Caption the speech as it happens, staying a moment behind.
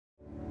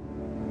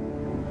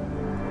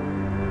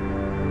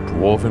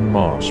Dwarven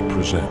Moss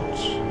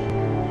presents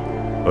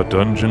a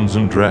Dungeons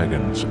 &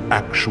 Dragons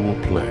actual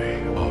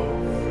play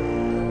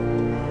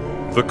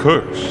of The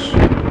Curse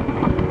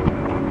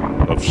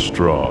of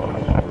Strahd.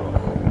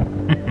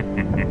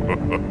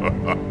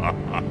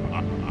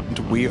 And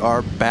we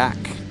are back.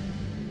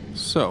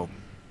 So,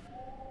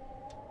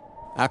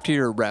 after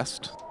your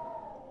rest,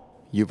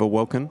 you've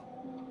awoken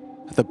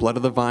at the Blood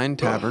of the Vine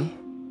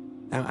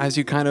Tavern. Now, as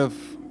you kind of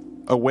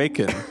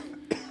awaken,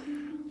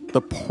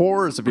 the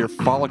pores of your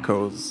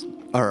follicles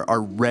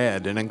are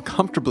red and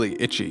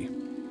uncomfortably itchy.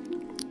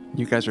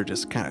 You guys are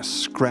just kind of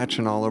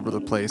scratching all over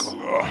the place.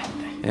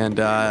 And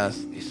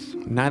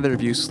neither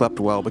of you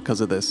slept well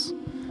because of this,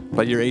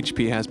 but your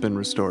HP has been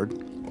restored,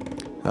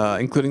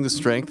 including the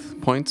strength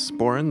points,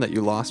 Boren, that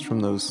you lost from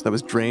those that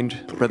was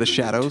drained by the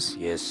shadows.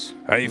 Yes.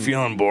 How you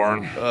feeling,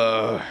 Boren?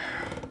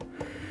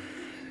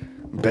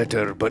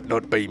 Better, but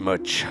not by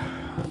much.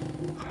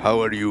 How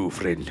are you,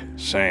 friend?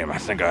 Same. I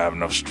think I have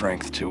enough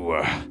strength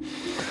to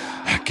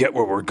get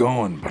where we're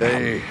going, but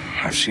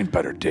I've seen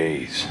better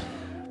days.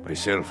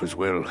 Myself as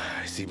well.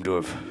 I seem to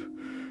have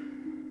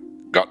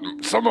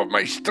gotten some of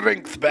my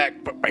strength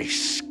back, but my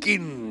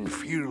skin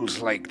feels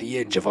like the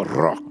edge of a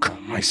rock.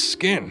 My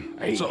skin,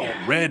 it's all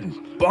red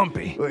and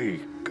bumpy. Oh,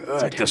 God.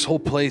 It's like this whole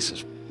place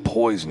is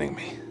poisoning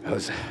me.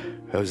 How's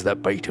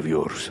that bite of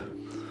yours?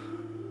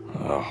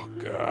 Oh,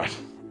 God.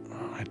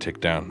 I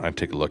take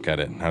a look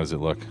at it. How does it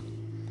look?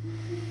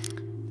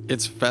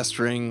 It's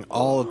festering,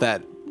 all of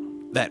that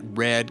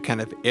red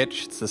kind of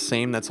itch. It's the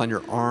same that's on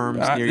your arms,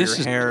 near your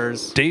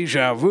hairs.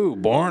 Deja vu,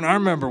 Boren. I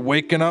remember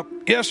waking up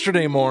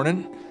yesterday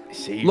morning,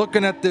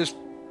 looking at this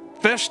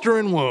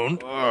festering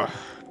wound. I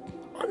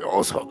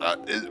also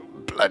got this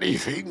bloody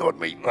thing on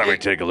me. Let me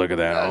take a look at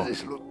that.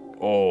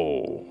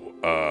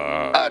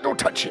 Don't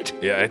touch it.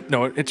 Yeah,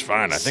 it's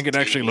fine. I think it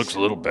actually looks a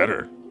little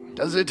better.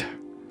 Does it?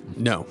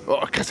 No.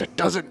 Oh, because it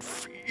doesn't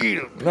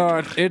feel.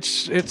 No,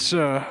 it's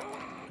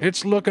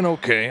looking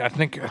okay. I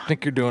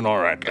think you're doing all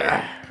right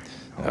there.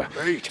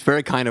 Right. It's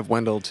very kind of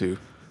Wendle to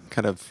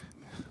kind of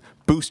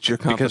boost your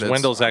confidence. Because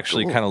Wendell's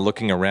actually kind of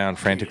looking around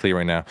frantically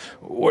right now.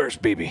 Where's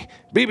BB?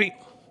 BB,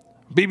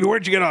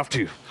 where'd you get off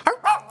to?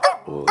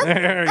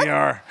 There you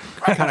are.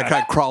 kind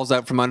of crawls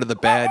out from under the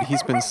bed.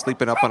 He's been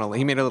sleeping up on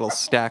he made a little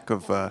stack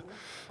of,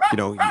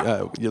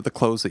 the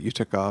clothes that you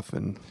took off,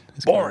 and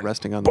he's kind of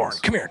resting on Boren, those.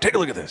 come here. Take a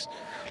look at this.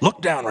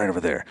 Look down right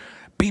over there.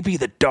 BB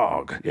the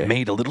dog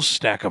made a little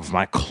stack of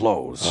my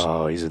clothes.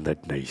 Oh, isn't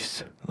that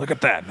nice? Look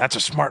at that. That's a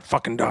smart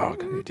fucking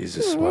dog. It is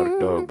a smart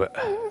dog, but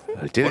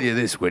I'll tell you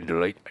this,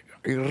 Wendle, I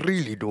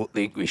really don't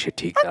think we should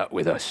take that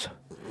with us.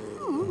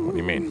 What do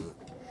you mean?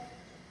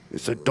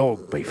 It's a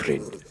dog, my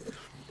friend.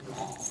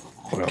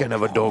 We can't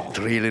have a dog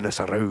trailing us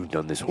around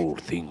on this whole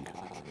thing.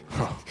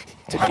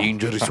 It's a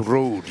dangerous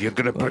road. You're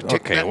going to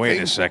protect that wait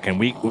thing? a second.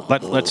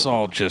 Let's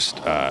all just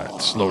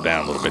slow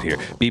down a little bit here.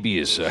 BB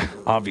is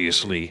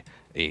obviously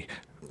a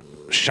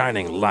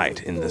shining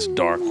light in this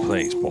dark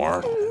place,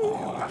 Boren.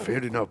 Oh, fair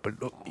enough,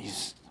 but look,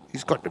 he's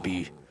got to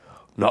be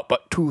not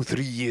but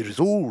 2-3 years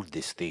old,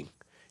 this thing.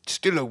 It's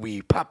still a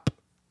wee pup.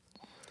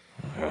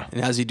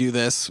 And as you do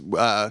this,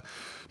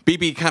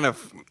 BB kind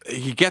of,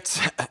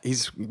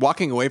 he's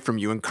walking away from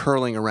you and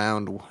curling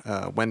around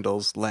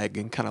Wendell's leg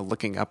and kind of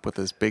looking up with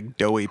his big,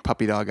 doughy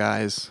puppy dog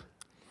eyes.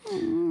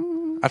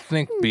 I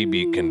think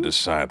BB can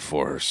decide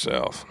for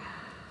herself.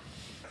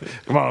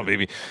 Come on,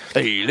 BB.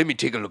 Hey, let me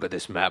take a look at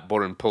this map.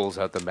 Boren pulls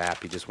out the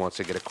map. He just wants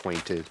to get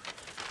acquainted.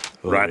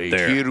 Right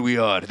there. Here we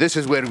are. This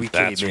is where we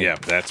came in.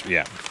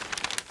 Yeah.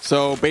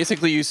 So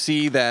basically you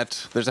see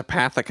that there's a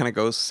path that kind of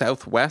goes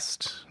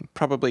southwest,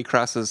 probably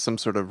crosses some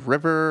sort of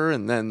river,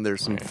 and then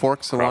there's some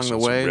forks along the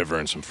way. Some river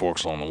and some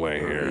forks along the way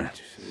here.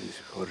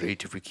 All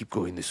right, if we keep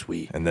going this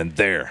way. And then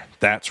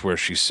that's where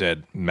she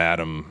said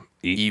Madame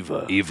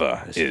Eva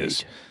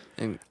is. Right.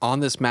 And on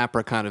this map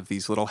are kind of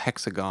these little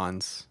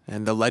hexagons,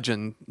 and the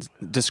legend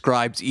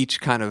describes each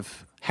kind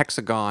of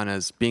hexagon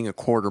as being a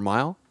quarter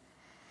mile.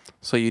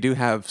 So you do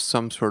have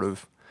some sort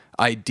of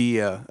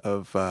idea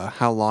of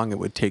how long it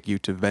would take you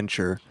to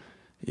venture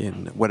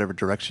in whatever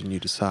direction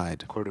you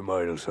decide. Quarter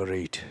miles, all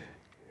right.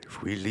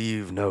 If we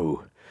leave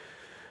now,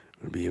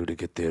 we'll be able to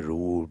get there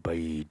all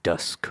by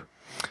dusk.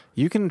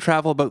 You can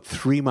travel about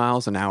 3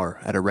 miles an hour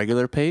at a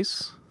regular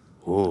pace.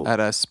 Oh. At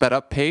a sped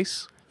up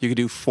pace, you could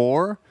do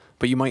 4,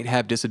 but you might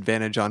have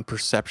disadvantage on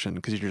perception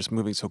because you're just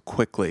moving so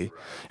quickly.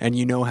 And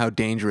you know how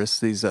dangerous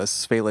these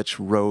Svalich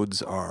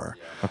roads are.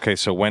 Okay,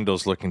 so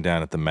Wendell's looking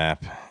down at the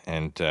map,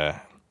 and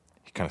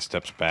he kind of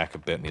steps back a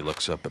bit, and he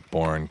looks up at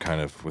Boren kind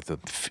of with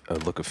a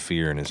look of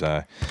fear in his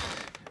eye.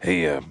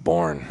 Hey,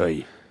 Boren.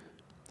 Hey.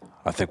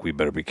 I think we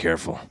better be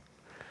careful.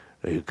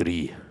 I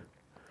agree.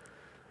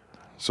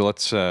 So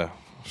let's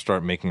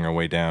start making our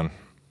way down.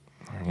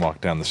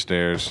 Walk down the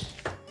stairs.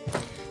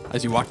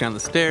 As you walk down the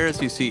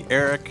stairs, you see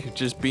Eric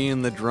just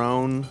being the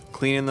drone,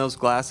 cleaning those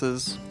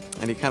glasses,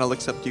 and he kind of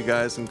looks up to you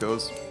guys and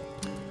goes,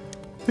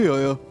 "Hey,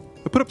 I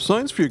put up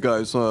signs for you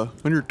guys on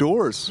your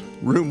doors,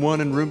 room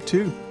 1 and room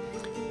 2,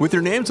 with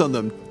your names on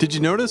them. Did you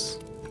notice?"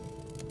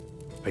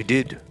 I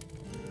did.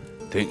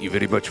 Thank you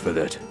very much for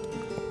that.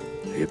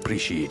 I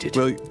appreciate it.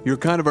 Well, you're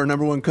kind of our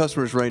 #1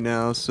 customers right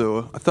now,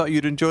 so I thought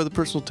you'd enjoy the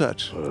personal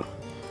touch.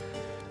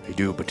 I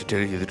do, but to tell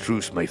you the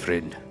truth, my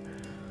friend,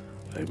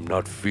 I'm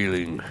not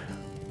feeling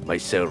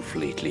myself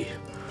lately.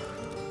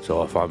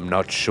 So if I'm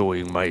not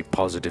showing my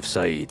positive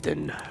side,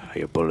 then I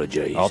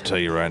apologize. I'll tell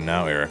you right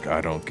now, Eric,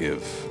 I don't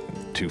give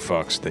 2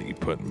 fucks that you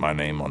put my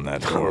name on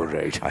that door. All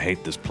right. I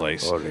hate this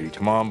place. All right.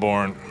 Come on,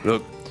 Boren.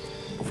 Look,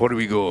 before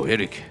we go,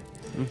 Eric,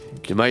 do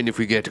you mind if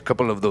we get a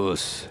couple of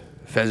those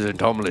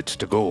pheasant omelets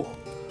to go?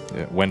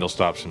 Yeah, Wendle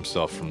stops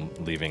himself from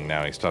leaving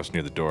now. He stops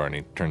near the door and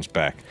he turns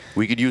back.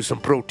 We could use some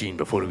protein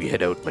before we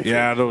head out, my friend.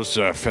 Yeah, those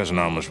pheasant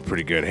omelets were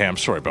pretty good. Hey, I'm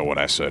sorry about what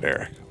I said,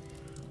 Eric.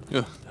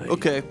 Yeah.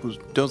 Okay, well,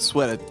 don't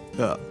sweat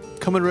it.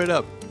 Coming right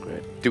up.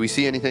 Do we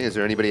see anything? Is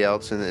there anybody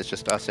else? And it's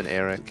just us and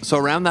Eric. So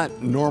around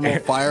that normal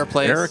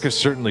fireplace. Eric is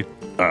certainly,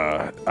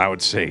 I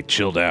would say,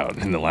 chilled out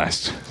in the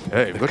last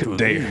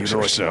day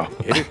or so.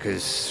 Eric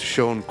has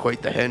shown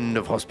quite the hand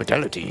of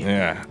hospitality.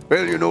 Yeah.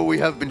 Well, we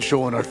have been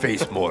showing our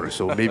face more,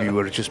 so maybe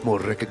we're just more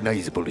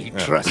recognizable. He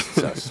trusts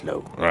us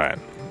now, Right.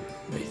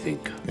 I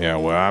think. Yeah,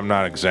 well, I'm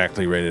not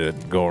exactly ready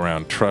to go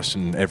around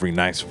trusting every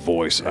nice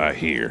voice I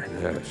hear.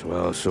 Yes,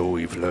 well, so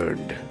we've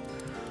learned.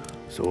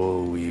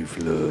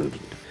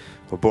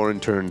 Well, Boren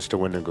turns to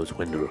Wendell and goes,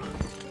 Wendle,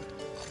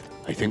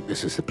 I think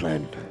this is the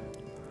plan.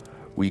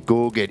 We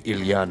go get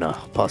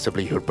Ileana,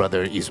 possibly her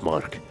brother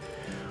Ismark.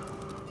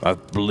 I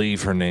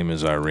believe her name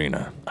is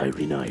Ireena.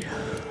 Ireena.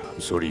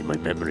 I'm sorry, my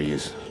memory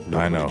is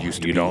not I know, what it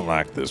used to you be. don't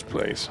like this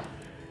place.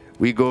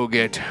 We go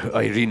get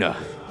Ireena,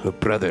 her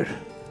brother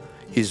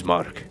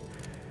Ismark.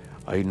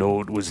 I know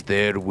it was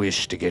their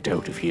wish to get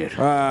out of here.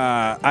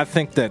 I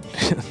think that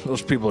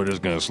those people are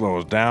just going to slow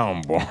us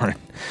down, Boren.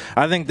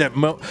 I think that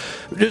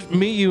just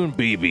me, you, and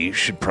BB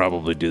should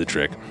probably do the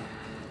trick.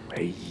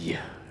 I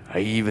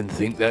even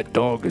think that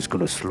dog is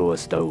going to slow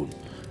us down.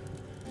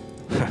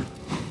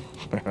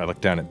 I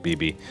look down at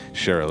BB,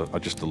 share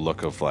just a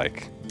look of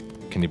like,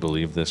 can you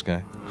believe this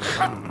guy?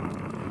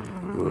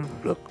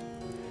 Look,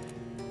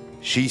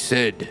 she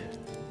said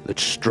that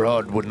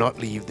Strahd would not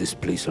leave this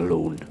place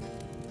alone.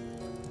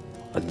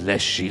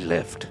 Unless she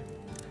left.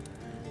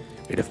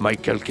 And if my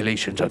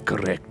calculations are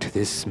correct,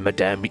 this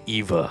Madame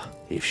Eva,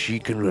 if she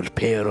can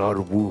repair our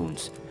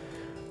wounds,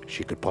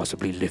 she could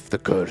possibly lift the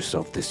curse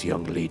of this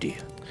young lady.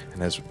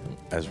 And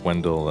as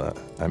Wendell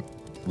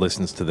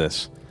listens to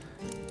this,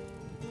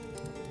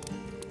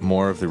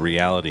 more of the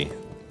reality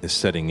is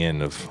setting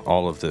in of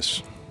all of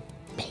this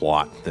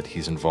plot that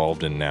he's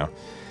involved in now.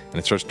 And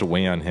it starts to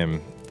weigh on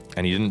him,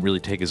 and he didn't really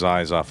take his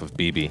eyes off of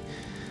BB,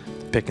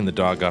 picking the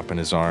dog up in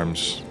his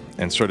arms,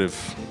 and sort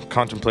of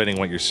contemplating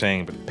what you're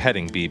saying, but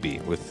petting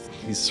BB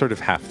he's sort of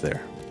half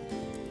there.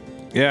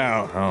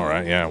 Yeah, all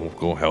right, yeah, we'll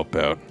go help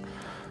out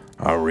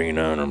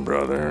Ireena and her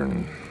brother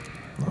and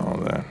all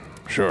that.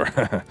 Sure.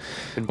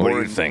 And What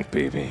do you think,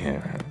 BB?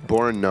 Yeah.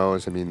 Boren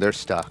knows. I mean, they're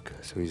stuck.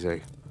 So he's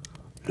like,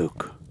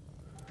 Look,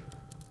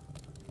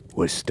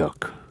 we're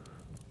stuck.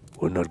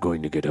 We're not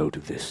going to get out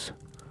of this.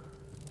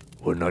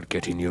 We're not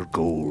getting your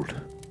gold.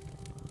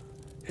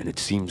 And it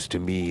seems to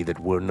me that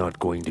we're not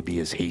going to be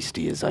as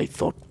hasty as I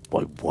thought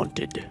I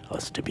wanted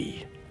us to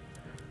be.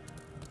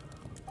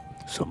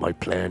 So my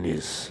plan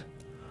is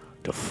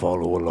to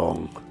follow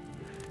along,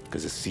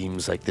 because it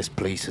seems like this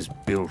place is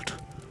built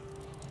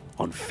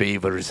on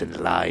favors and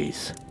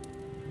lies.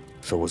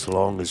 So as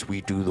long as we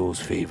do those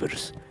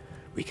favors,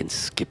 we can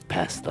skip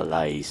past the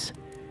lies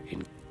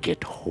and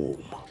get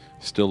home.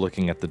 Still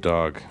looking at the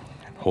dog,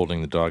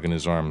 holding the dog in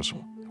his arms,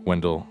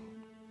 Wendell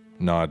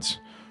nods.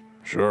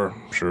 Sure,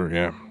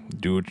 yeah.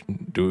 Do what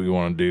you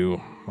want to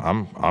do.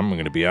 I'm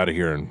going to be out of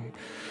here and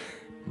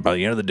by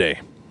the end of the day.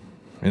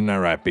 Isn't that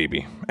right,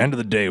 baby? End of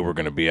the day, we're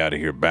going to be out of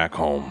here back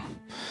home.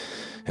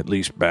 At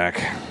least back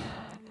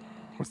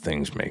where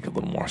things make a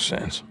little more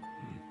sense.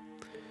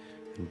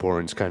 and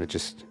Boren's kind of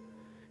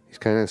he's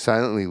kind of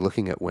silently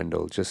looking at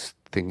Wendle, just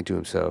thinking to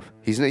himself.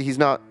 He's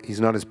not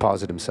his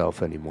positive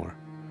self anymore.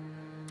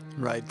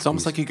 Right. It's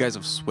almost like you guys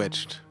have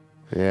switched.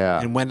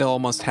 Yeah. And Wendell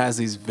almost has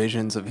these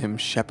visions of him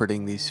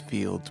shepherding these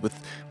fields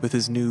with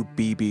his new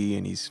BB,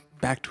 and he's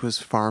back to his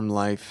farm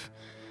life.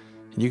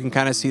 And you can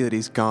kind of see that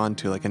he's gone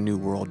to like a new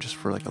world just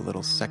for like a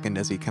little second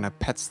as he kind of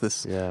pets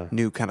this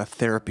new kind of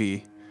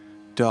therapy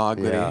dog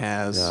that he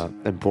has. Yeah.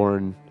 And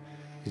Boren,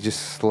 he's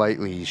just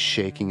slightly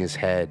shaking his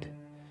head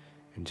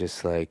and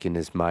just like in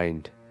his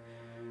mind,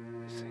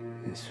 he's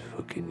like, this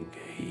fucking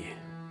guy.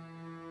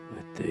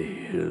 What the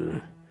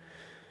hell?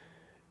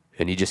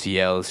 And he just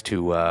yells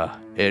to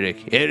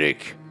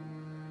Eric,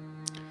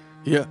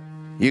 Yeah.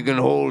 you can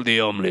hold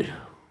the omelet.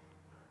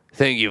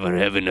 Thank you for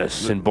having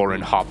us. and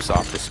Boren hops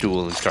off the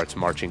stool and starts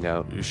marching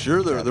out. You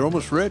sure they're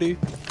almost ready?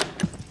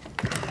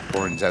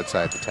 Boren's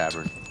outside the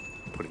tavern,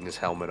 putting his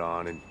helmet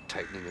on and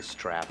tightening his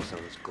straps on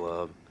his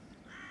glove.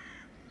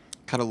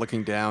 Kind of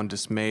looking down,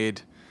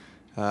 dismayed.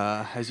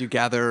 As you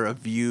gather a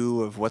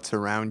view of what's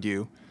around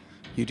you,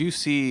 you do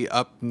see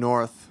up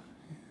north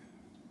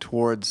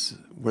towards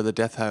where the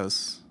death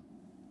house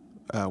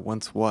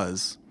once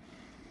was.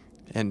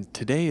 And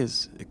today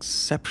is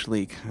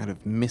exceptionally kind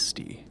of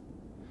misty.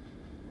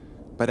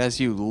 but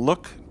as you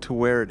look to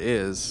where it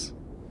is,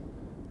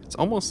 it's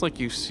almost like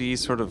you see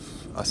sort of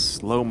a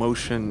slow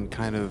motion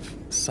kind of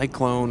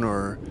cyclone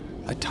or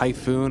a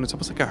typhoon. It's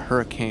almost like a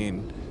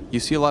hurricane. You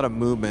see a lot of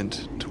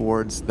movement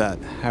towards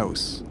that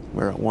house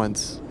where it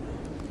once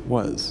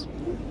was.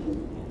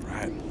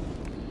 Right.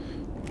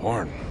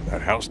 Boren,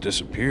 that house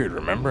disappeared,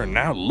 remember? And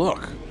now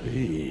look.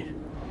 Hey,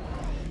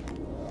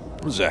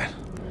 What was that?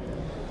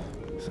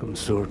 some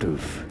sort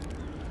of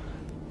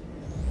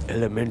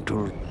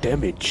elemental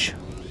damage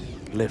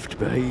left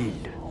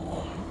behind.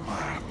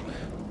 I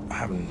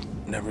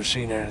haven't never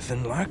seen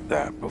anything like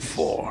that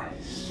before.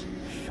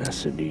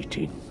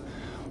 Fascinating.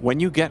 When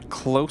you get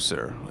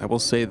closer, I will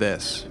say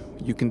this.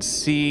 You can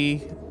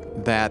see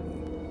that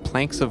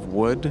planks of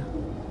wood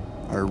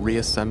are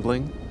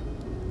reassembling.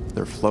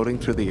 They're floating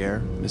through the air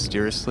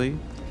mysteriously.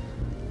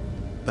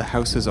 The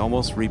house is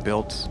almost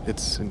rebuilt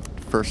its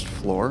first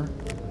floor,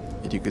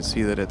 and you can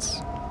see that it's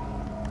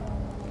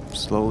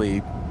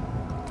slowly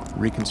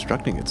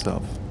reconstructing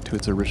itself to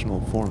its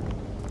original form.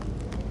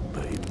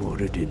 By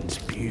Moradin's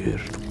beard,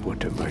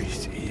 what am I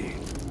seeing?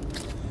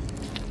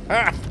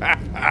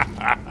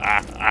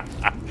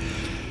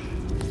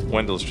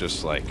 Wendell's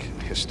just like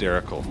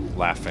hysterical,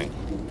 laughing,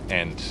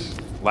 and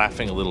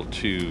laughing a little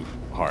too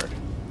hard.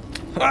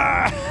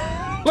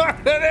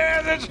 Look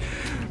at it!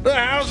 The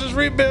house is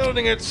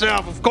rebuilding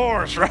itself, of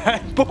course,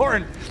 right?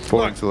 Boren,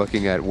 Boren's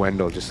looking at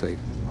Wendell just like,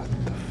 what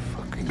the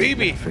fuck are you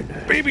BB, laughing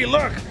at? BB,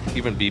 look!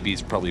 Even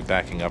BB's probably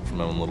backing up from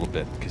him a little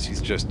bit because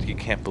he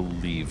can't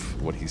believe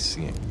what he's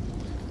seeing.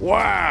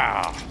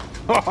 Wow!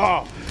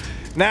 Oh,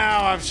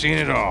 now I've seen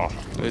it all.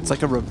 It's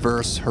like a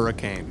reverse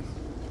hurricane.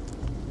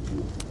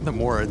 The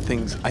more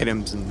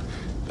items and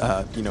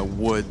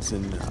woods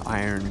and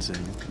irons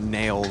and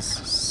nails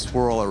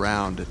swirl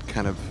around, it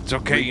kind of. It's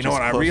okay. You know reaches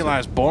what? I closer.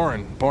 realized,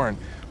 Boren.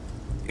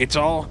 It's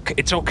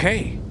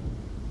okay.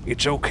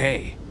 It's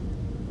okay.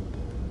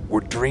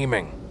 We're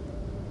dreaming.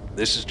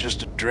 This is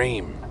just a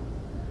dream.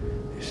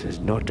 This is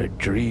not a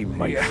dream,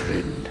 my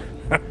friend.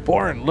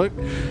 Boren,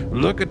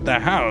 look at the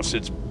house.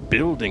 It's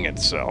building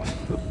itself.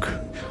 Look,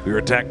 We were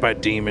attacked by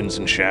demons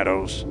and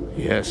shadows.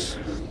 yes,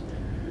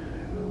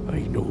 I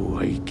know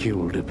I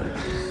killed him.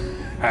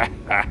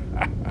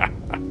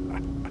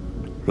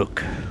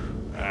 Look,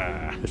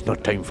 it's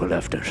not time for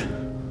laughter.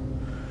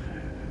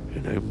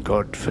 And I'm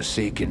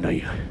God-forsaken.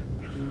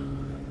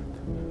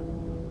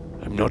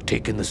 I'm not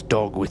taking this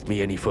dog with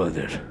me any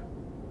further.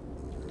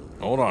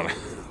 Hold on.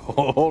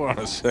 Hold on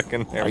a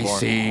second there, I Boren.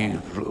 say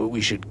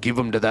we should give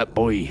him to that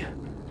boy.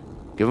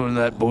 Give him to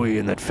that boy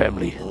and that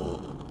family.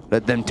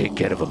 Let them take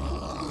care of him.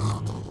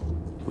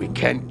 We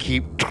can't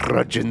keep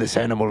trudging this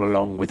animal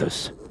along with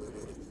us.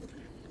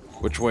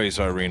 Which way is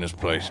Ireena's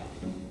place?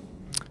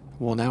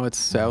 Well, now it's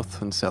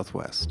south and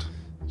southwest.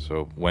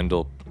 So,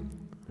 Wendell,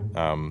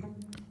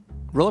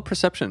 Roll a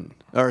perception,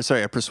 or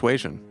sorry, a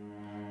persuasion.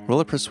 Roll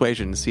a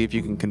persuasion to see if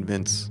you can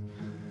convince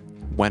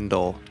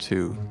Wendell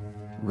to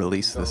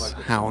release this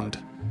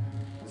hound.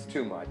 It's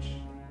too much.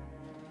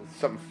 There's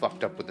something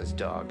fucked up with this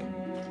dog.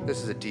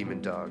 This is a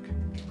demon dog.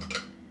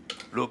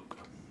 Look,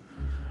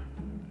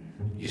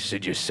 you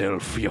said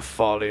yourself you're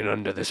falling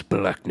under this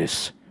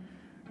blackness.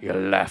 You're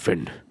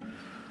laughing.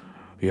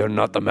 You're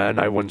not the man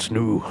I once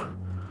knew.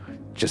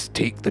 Just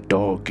take the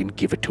dog and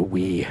give it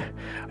away.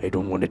 I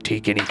don't want to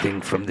take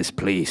anything from this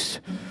place.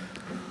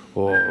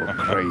 Oh,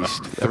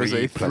 Christ. That was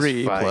a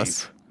 3 5.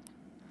 plus.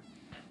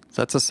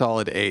 So that's a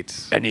solid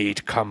 8. An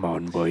 8, come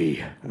on,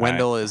 boy.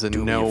 Wendell is in Do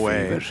me no a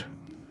way. favor.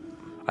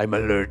 I'm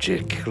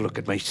allergic. Look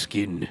at my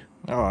skin.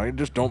 oh, you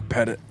just don't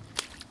pet it.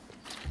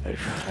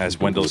 As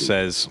Wendell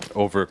says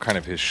over kind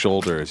of his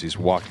shoulder as he's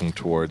walking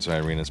towards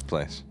Ireena's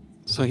place.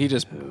 So he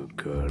just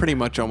God. pretty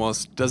much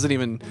almost doesn't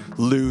even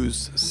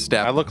lose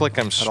step. I look like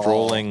I'm all.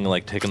 strolling,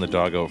 like taking the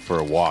dog out for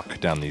a walk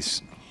down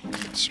these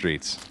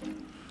streets.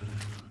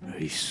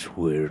 I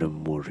swear to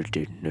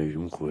Moradin,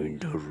 I'm going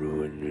to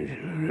ruin it.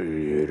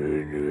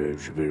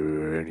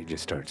 And he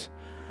just starts.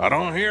 I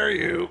don't hear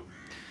you.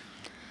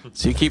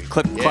 So you keep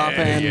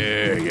clip-clopping.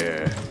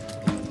 Yeah.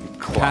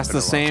 Past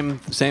the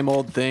same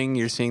old thing.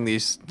 You're seeing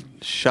these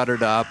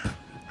shuttered up,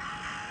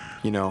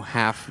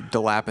 half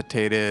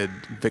dilapidated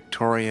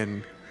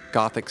Victorian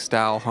Gothic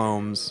style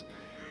homes.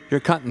 You're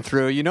cutting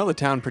through. You know the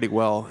town pretty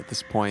well at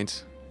this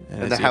point.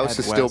 And as the you house head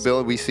is still west,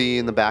 built. We see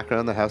in the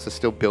background the house is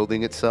still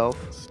building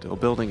itself. Still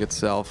building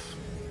itself.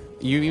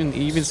 You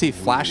even see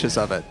flashes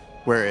of it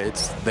where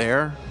it's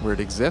there, where it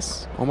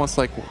exists, almost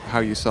like how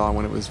you saw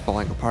when it was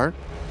falling apart.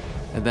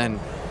 And then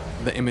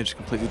the image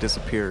completely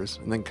disappears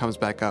and then comes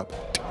back up.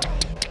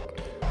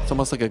 It's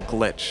almost like a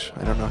glitch.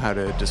 I don't know how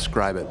to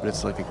describe it, but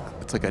it's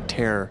like a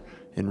tear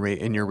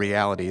in your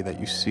reality that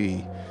you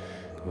see.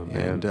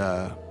 And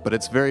but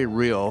it's very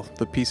real.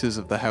 The pieces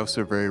of the house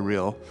are very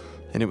real,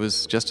 and it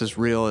was just as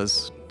real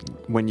as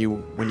when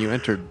you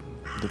entered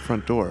the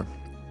front door.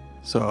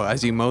 So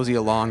as you mosey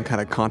along,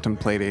 kind of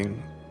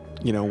contemplating,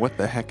 what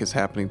the heck is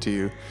happening to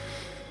you,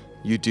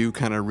 you do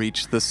kind of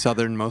reach the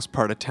southernmost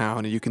part of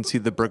town, and you can see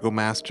the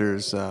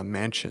burgomaster's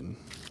mansion.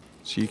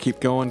 So you keep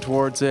going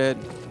towards it.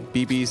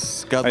 BB's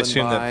scuttling by. I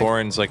assume that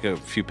Boren's like a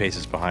few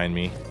paces behind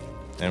me,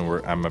 and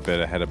I'm a bit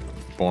ahead of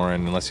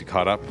Boren, unless he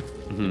caught up.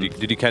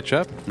 Did you catch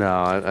up? No,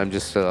 I'm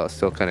just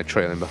still kind of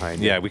trailing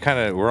behind. Yeah,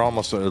 we're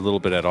almost a little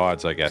bit at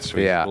odds, I guess.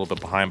 We're a little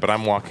bit behind, but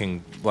I'm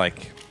walking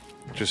like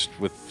just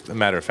with a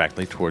matter of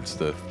factly towards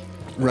the.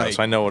 Right.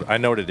 So I know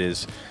what it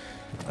is.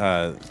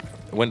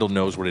 Wendle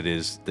knows what it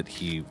is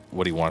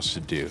what he wants to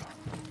do.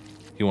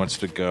 He wants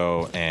to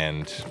go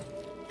and,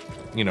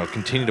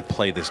 continue to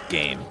play this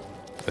game.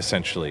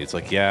 Essentially, it's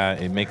like,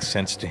 it makes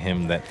sense to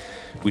him that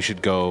we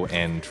should go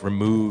and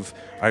remove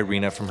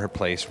Ireena from her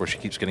place where she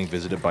keeps getting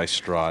visited by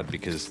Strahd,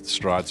 because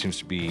Strahd seems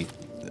to be,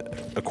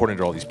 according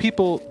to all these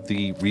people,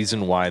 the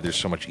reason why there's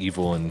so much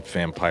evil and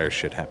vampire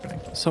shit happening.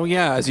 So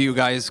as you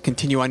guys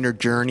continue on your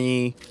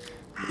journey,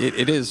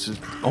 it is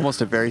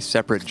almost a very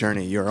separate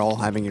journey. You're all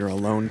having your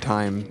alone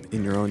time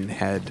in your own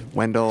head.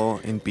 Wendle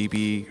and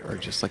BB are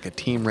just like a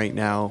team right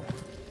now,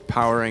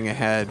 powering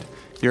ahead.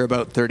 You're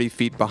about 30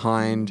 feet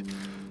behind,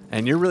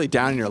 and you're really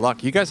down in your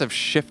luck. You guys have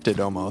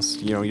shifted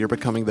almost. You're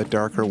becoming the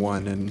darker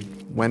one,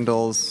 and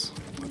Wendle's,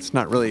 it's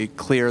not really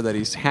clear that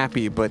he's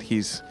happy, but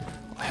he's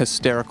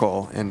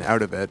hysterical and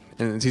out of it.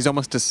 And he's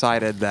almost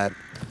decided that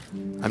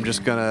I'm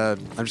just gonna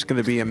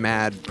be a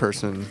mad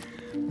person,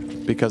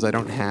 because I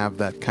don't have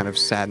that kind of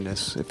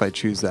sadness if I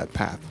choose that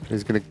path.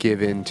 He's gonna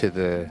give in to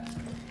the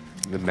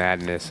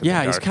madness.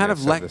 And he's kind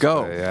of let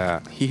go.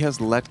 Yeah, he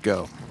has let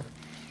go.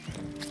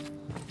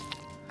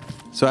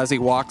 So as he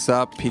walks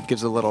up, he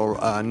gives a little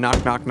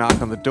knock, knock,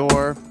 knock on the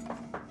door.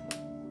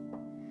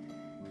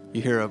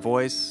 You hear a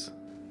voice,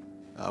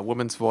 a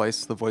woman's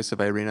voice, the voice of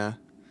Ireena.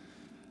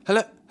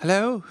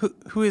 Hello,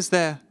 who is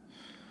there?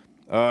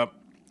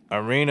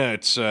 Ireena,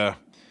 it's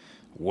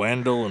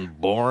Wendle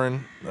and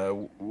Boren.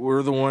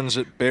 We're the ones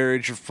that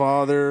buried your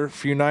father a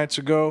few nights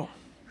ago.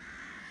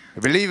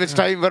 I believe it's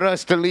time for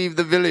us to leave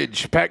the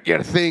village. Pack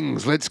your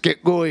things. Let's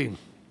get going.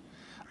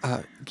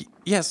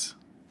 Yes.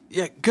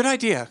 Yeah, good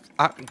idea.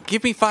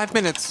 Give me 5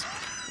 minutes.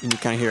 And you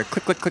kind of hear a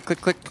click, click, click, click,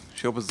 click.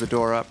 She opens the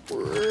door up.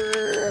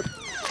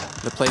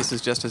 The place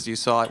is just as you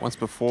saw it once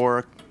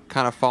before,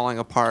 kind of falling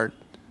apart.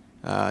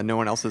 No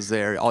one else is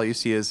there. All you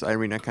see is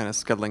Ireena kind of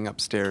scuttling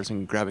upstairs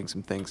and grabbing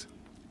some things.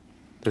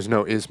 There's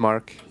no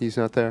Ismark. He's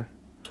not there.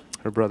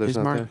 Her brother's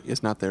not there. Ismark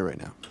is not there right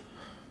now.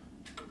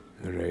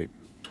 All right.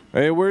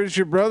 Hey, where's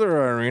your brother,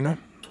 Ireena?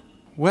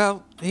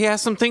 Well, he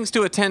has some things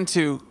to attend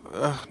to.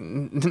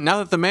 Now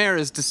that the mayor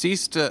is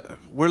deceased,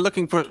 we're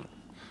looking for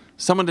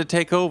someone to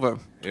take over.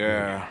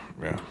 Yeah.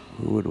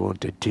 Who would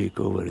want to take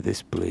over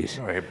this place?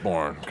 Oh, hey,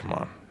 Boren, come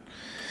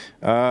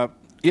on.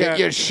 Get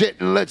your shit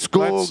and let's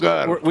go,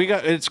 girl.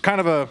 It's kind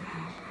of a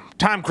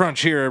time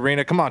crunch here,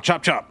 Ireena. Come on,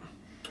 chop, chop.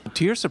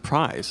 To your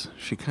surprise,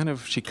 she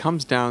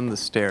comes down the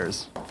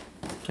stairs,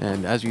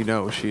 and as you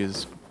know, she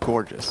is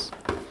gorgeous.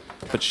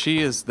 But she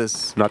is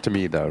this... Not to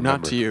me, though. Not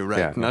remember. to you, right?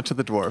 Yeah. Not to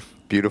the dwarf.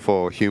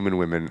 Beautiful human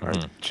women are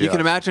just You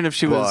can imagine if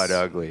she was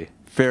ugly.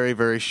 Very,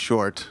 very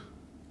short,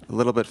 a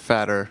little bit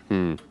fatter,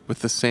 with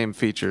the same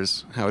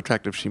features, how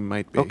attractive she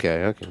might be.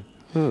 Okay.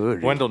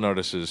 Wendle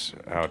notices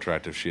how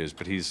attractive she is,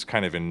 but he's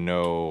kind of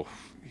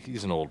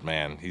he's an old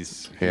man. He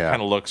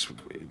kind of looks...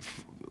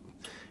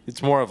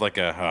 It's more of like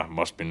a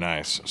must be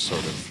nice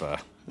sort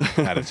of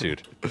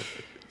attitude.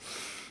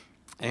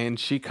 And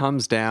she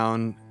comes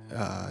down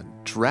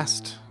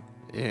dressed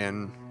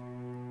in...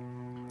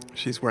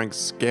 She's wearing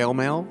scale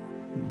mail,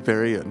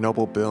 very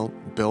noble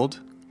build,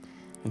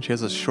 and she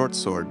has a short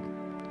sword.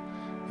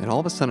 And all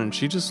of a sudden,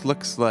 she just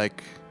looks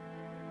like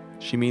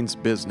she means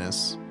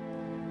business.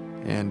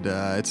 And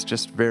it's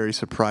just very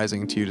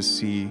surprising to you to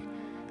see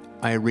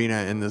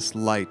Ireena in this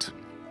light.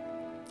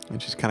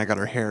 And she's kind of got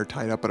her hair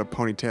tied up in a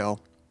ponytail.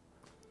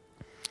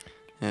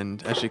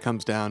 And as she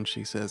comes down,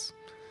 she says,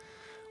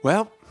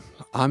 "Well,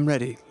 I'm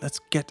ready. Let's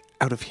get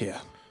out of here."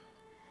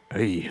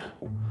 Hey,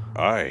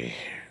 Aye.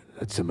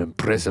 that's some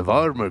impressive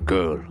armor,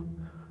 girl.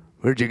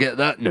 Where'd you get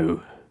that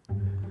now?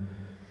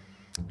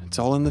 It's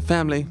all in the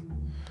family.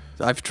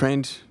 I've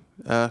trained,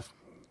 with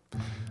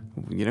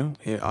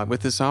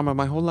this armor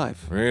my whole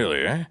life.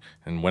 Really, eh?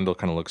 And Wendle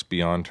kind of looks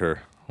beyond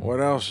her. What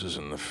else is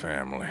in the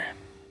family?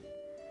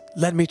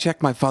 Let me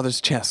check my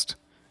father's chest.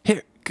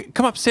 Here,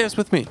 come upstairs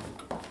with me.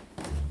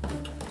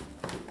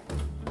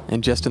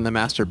 And just in the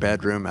master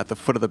bedroom, at the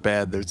foot of the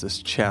bed, there's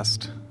this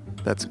chest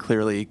that's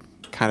clearly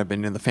kind of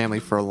been in the family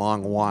for a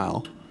long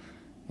while.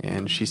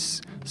 And she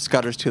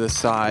scutters to the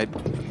side,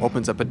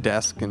 opens up a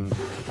desk, and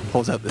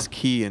pulls out this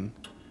key and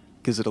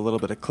gives it a little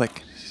bit of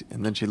click.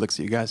 And then she looks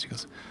at you guys. She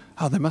goes,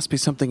 "Oh, there must be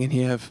something in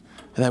here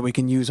that we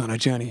can use on our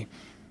journey."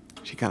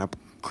 She kind of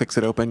clicks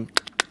it open.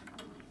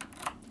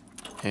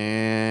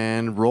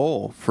 And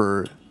roll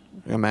for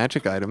a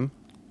magic item.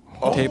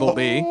 Table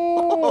B.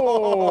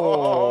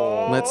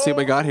 Let's see what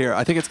we got here.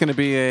 I think it's going to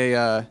be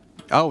a...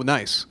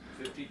 nice.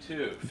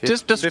 52.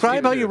 Just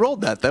describe how you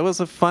rolled that. That was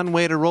a fun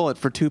way to roll it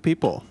for two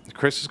people.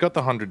 Chris has got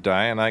the 100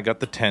 die, and I got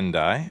the 10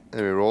 die.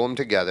 And we roll them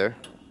together.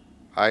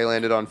 I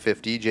landed on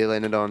 50. Jay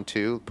landed on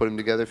 2. Put them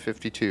together,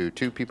 52.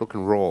 2 people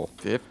can roll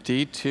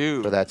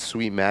 52. for that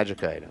sweet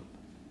magic item.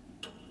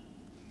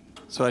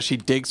 So as she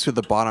digs through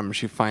the bottom,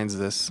 she finds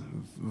this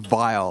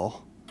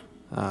vial,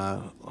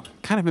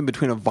 kind of in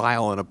between a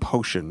vial and a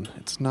potion.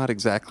 It's not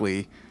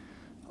exactly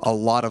a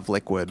lot of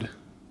liquid,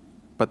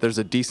 but there's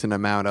a decent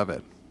amount of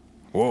it.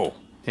 Whoa.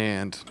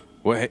 And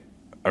Wait,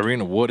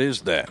 Ireena, what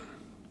is that?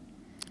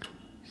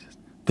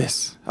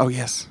 this, oh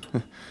yes.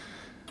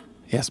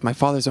 Yes, my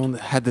father's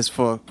had this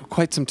for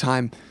quite some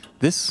time.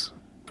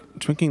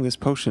 Drinking this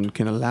potion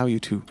can allow you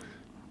to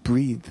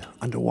breathe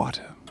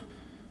underwater.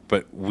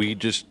 But we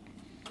just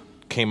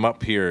came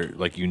up here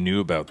like you knew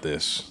about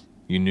this.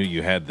 You knew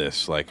you had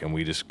this, like, and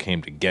we just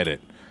came to get it.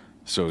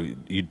 So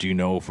do you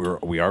know if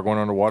we are going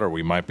underwater or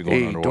we might be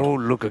going underwater?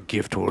 Don't look a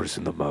gift horse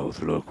in the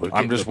mouth. Look,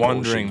 I'm just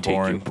wondering,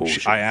 Boren.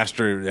 I asked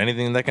her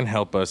anything that can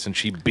help us, and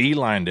she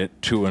beelined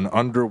it to an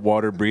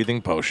underwater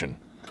breathing potion.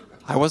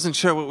 I wasn't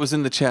sure what was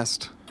in the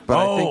chest,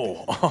 but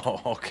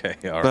Okay,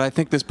 all right. but I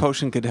think this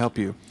potion could help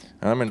you.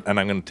 And I'm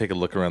going to take a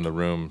look around the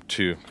room,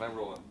 too. Can I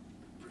roll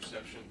a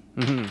perception?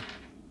 Mm-hmm.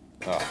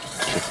 Oh,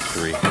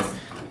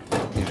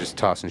 53. You're just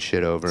tossing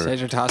shit over. So as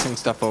you're tossing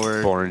stuff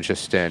over, Boren's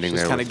just standing she's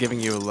there. kind of giving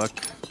you a look.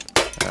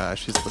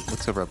 She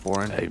looks over at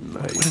Boren.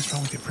 What is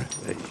wrong with your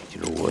friend?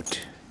 You know what?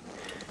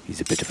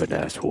 He's a bit of an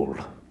asshole.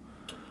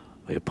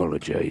 I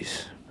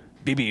apologize.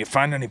 BB, you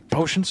find any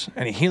potions?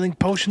 Any healing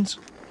potions?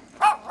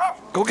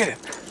 Go get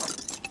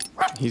it.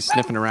 He's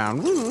sniffing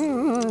around,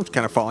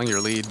 kind of following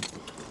your lead,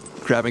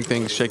 grabbing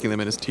things, shaking them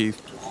in his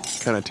teeth,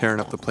 kind of tearing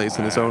up the place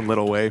in his own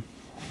little way.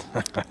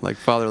 Like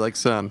father, like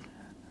son.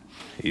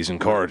 He's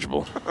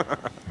incorrigible.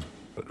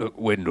 Look,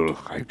 Wendle,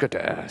 I've got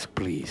to ask,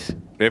 please.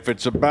 If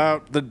it's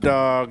about the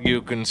dog,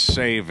 you can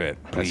save it.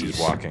 As he's Please.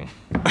 walking.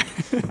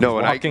 No,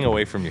 and Walking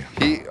away from you.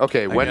 Wendell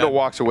got-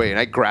 walks away, and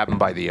I grab him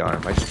by the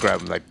arm. I just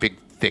grab him like big,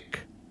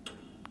 thick,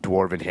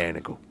 dwarven hand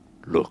and go,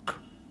 Look,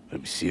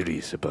 I'm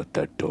serious about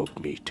that dog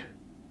meat.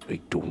 I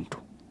don't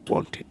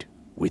want it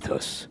with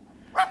us.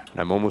 and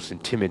I'm almost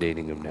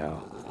intimidating him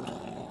now.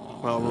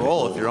 Well,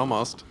 roll if you're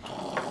almost.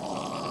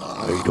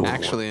 I don't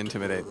Actually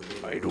intimidate.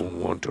 I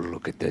don't want to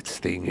look at that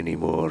thing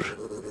anymore.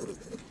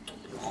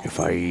 If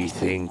I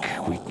think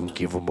we can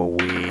give him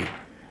away,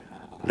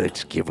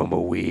 let's give him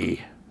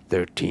away.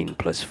 13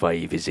 plus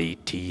 5 is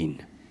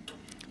 18.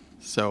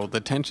 So the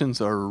tensions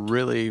are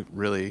really,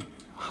 really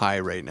high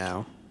right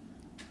now.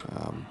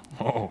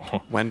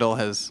 Wendell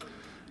has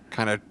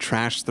kind of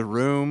trashed the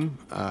room.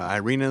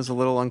 Ireena's a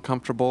little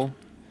uncomfortable.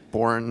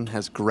 Boren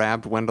has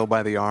grabbed Wendell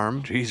by the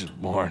arm Jesus,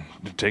 Boren,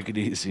 take it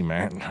easy,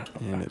 man.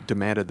 and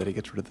demanded that he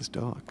gets rid of this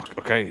dog.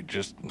 Okay,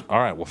 all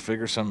right, we'll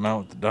figure something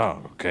out with the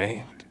dog,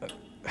 okay?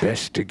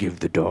 Best to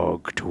give the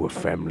dog to a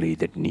family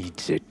that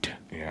needs it.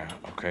 Yeah,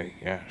 okay,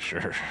 yeah,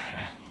 sure.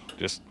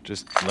 Just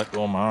let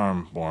go of my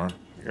arm, Boren.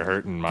 You're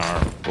hurting my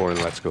arm.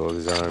 Boren lets go of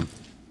his arm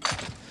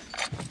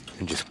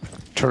and just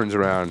turns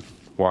around,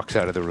 walks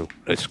out of the room,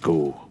 Let's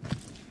go.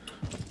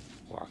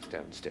 walks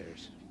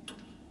downstairs.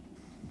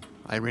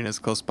 Ireena's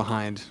close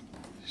behind.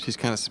 She's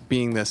kind of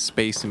being the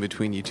space in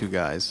between you two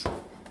guys.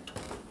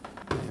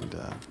 And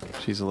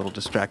she's a little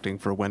distracting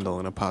for Wendell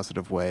in a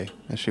positive way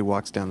as she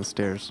walks down the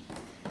stairs.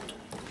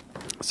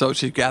 So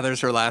she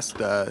gathers her last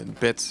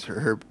bits,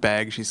 her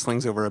bag. She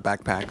slings over a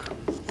backpack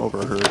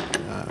over her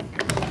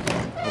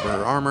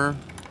armor,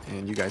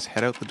 and you guys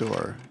head out the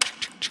door.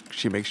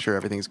 She makes sure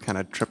everything's kind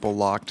of triple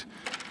locked.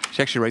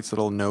 She actually writes a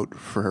little note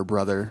for her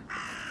brother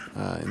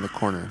in the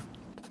corner.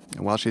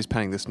 And while she's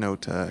penning this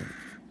note,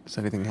 does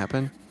anything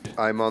happen?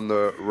 I'm on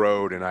the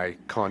road and I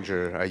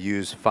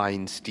use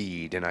Fine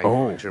Steed and I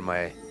conjure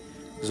my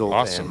Zoltan,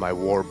 Awesome. my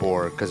war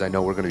boar, because I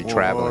know we're going to be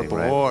traveling,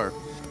 right? War.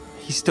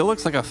 He still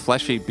looks like a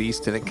fleshy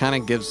beast, and it kind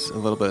of gives a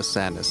little bit of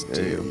sadness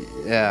to you.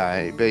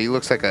 Yeah, but he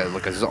looks like a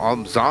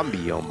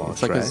zombie almost,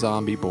 It's like right? a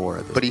zombie boar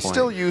at this But he's point.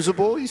 still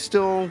usable. He's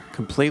still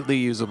completely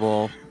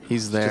usable.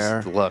 He's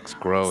there. just looks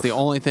gross. It's the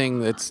only thing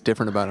that's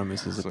different about him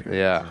is his appearance.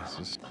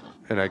 Yeah.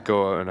 And I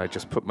go and I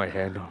just put my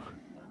hand on.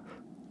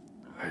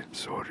 I'm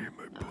sorry,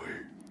 my boy.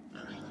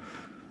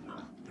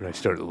 And I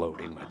start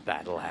loading my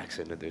battle axe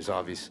in, and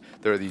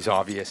there are these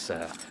obvious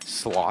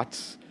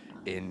slots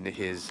in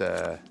his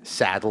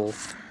saddle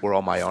where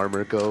all my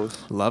armor goes.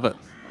 Love it.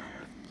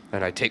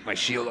 And I take my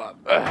shield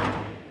up.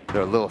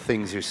 There are little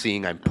things you're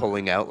seeing I'm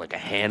pulling out, like a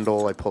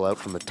handle I pull out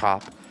from the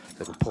top.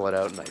 I can pull it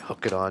out and I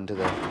hook it onto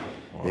the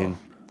thing.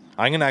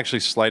 I'm going to actually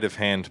sleight of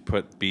hand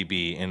put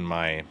BB in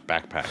my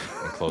backpack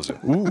and close it.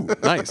 Ooh,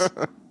 nice.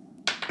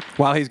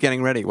 While he's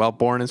getting ready, while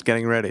Boren is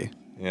getting ready.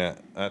 Yeah,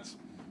 that's...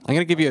 I'm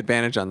going to give you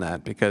advantage on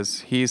that because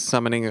he's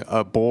summoning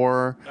a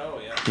boar. Oh,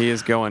 yeah. He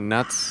is going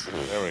nuts.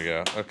 There we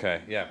go.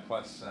 Okay, yeah,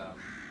 plus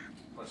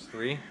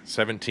 3,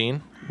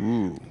 17.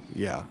 Ooh,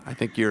 yeah. I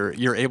think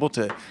you're able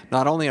to,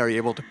 not only are you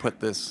able to put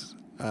this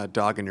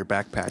dog in your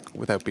backpack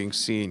without being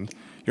seen,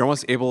 you're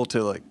almost able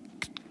to like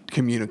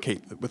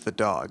communicate with the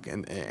dog,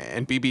 and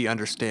BB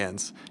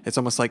understands. It's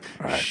almost like,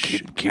 All right,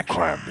 keep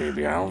quiet,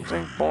 baby. I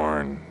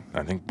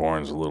think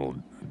Boren's a little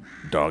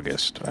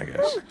doggist, I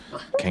guess.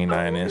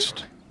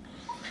 Canineist.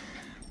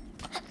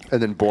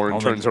 And then Boren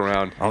turns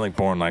around. I don't think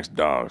Boren likes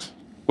dogs.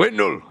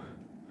 Wendle,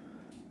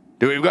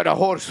 we've got a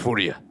horse for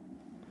you.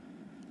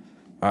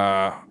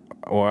 Well,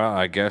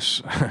 I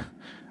guess.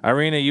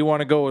 Ireena, you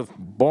want to go with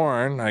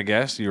Boren, I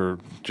guess. You're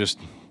just...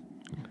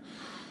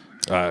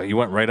 you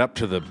went right up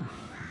to the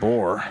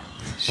boar.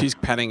 She's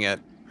petting it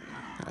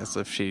as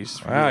if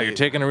she's Wow, you're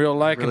taking a real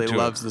liking really to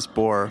loves it. this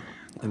boar.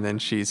 And then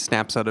she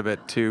snaps out of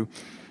it too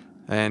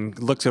and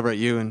looks over at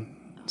you and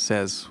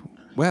says,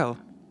 well,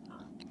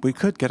 we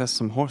could get us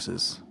some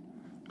horses.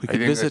 We could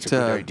think visit that's a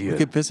good idea. we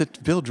could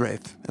visit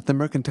Vildraith at the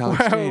Mercantile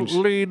Well, Exchange.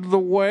 lead the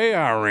way,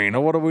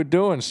 Ireena. What are we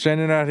doing?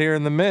 Standing out here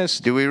in the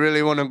mist? Do we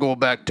really want to go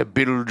back to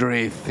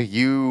Bilddraith?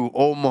 You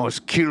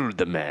almost killed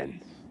the man.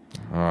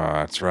 Oh,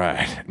 that's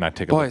right. And I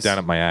take a look Boys. down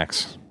at my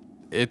axe.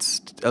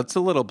 It's a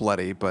little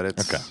bloody, but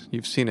it's Okay.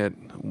 you've seen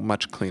it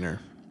much cleaner.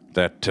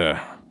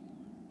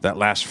 That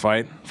last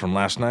fight from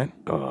last night,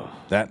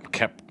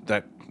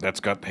 that's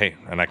got, hey,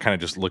 and I kind of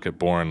just look at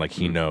Boren like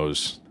he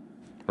knows,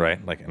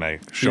 right? Like, and I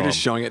show You're him. just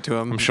showing it to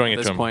him. I'm showing at it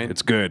this to him. point.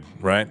 It's good,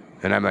 right?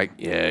 And I'm like,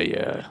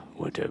 yeah,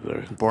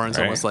 whatever. Boren's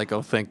Right. almost like,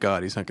 oh, thank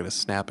God, he's not going to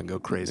snap and go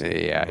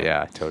crazy.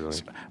 Yeah,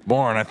 totally.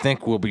 Boren, I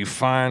think we'll be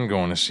fine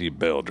going to see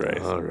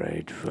Bilddraith. All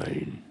right,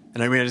 fine.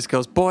 And Ireena just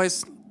goes,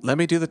 boys, let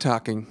me do the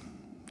talking.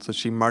 So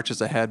she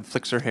marches ahead,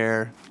 flicks her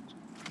hair,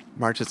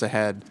 marches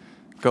ahead,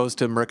 goes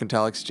to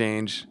Mercantile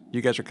Exchange. You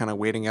guys are kind of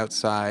waiting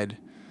outside.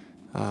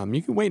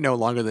 You can wait no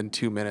longer than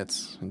 2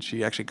 minutes. And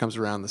she actually comes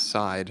around the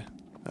side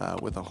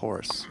with a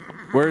horse.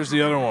 Where's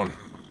the other one?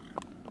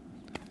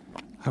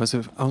 I was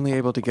only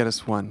able to get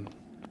us one.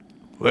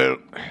 Well,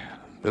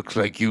 looks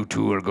like you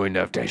two are going to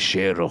have to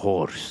share a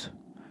horse.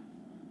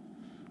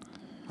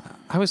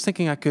 I was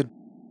thinking I could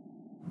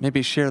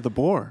maybe share the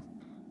boar.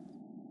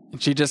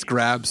 And she just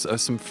grabs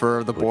some fur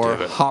of the boar,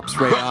 Whatever. hops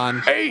right on,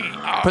 Hey!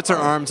 puts her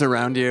arms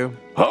around you,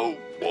 Oh,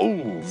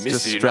 just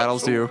missy,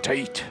 straddles not so you.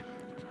 tight.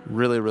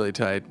 really, really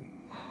tight.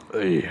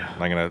 Hey.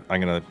 I'm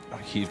gonna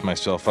heave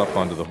myself up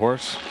onto the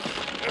horse.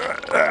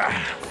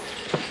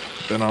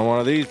 Been on one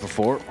of these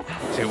before.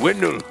 Say,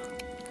 Wendle,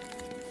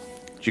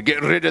 did you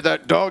get rid of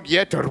that dog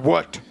yet, or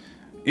what?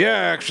 Yeah,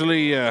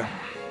 actually,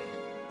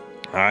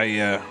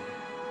 I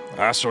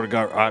sort of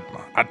got.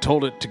 I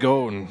told it to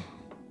go and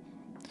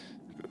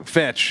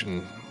fetch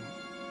and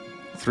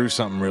threw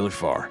something really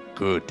far.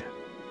 Good.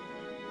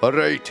 All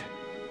right.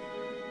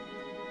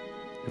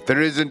 If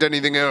there isn't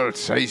anything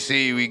else, I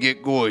say we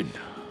get going.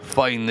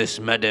 Find this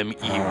Madame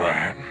Eva. All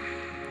right,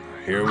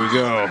 here we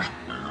go.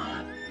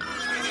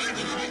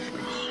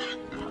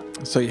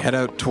 So you head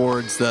out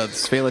towards the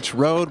Svalich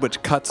Road,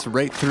 which cuts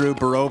right through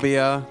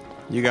Barovia.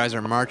 You guys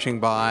are marching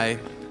by.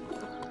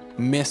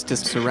 Mist is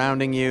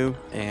surrounding you,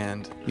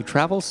 and you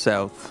travel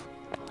south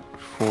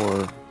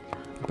for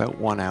about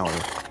 1 hour,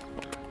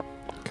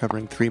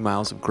 covering 3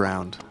 miles of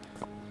ground.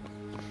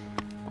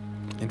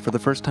 And for the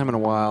first time in a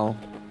while,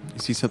 you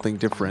see something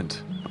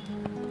different,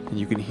 and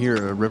you can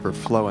hear a river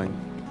flowing.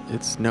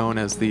 It's known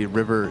as the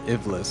River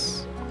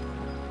Ivlis,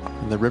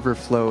 and the river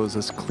flows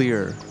as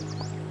clear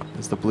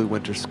as the blue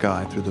winter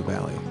sky through the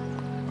valley.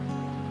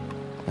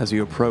 As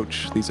you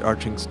approach, the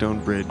arching stone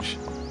bridge,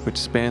 which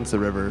spans the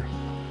river,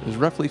 is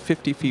roughly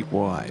 50 feet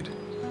wide.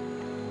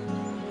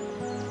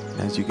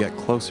 As you get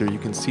closer, you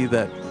can see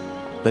that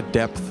the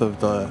depth of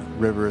the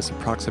river is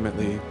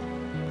approximately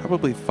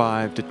probably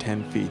 5 to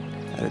 10 feet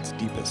at its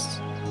deepest.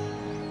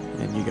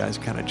 And you guys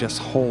kind of just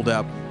hold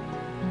up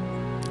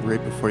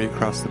right before you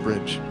cross the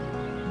bridge.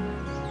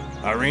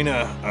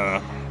 Ireena,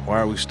 why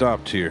are we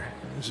stopped here?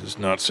 Is this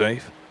not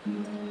safe?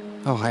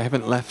 Oh, I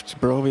haven't left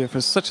Barovia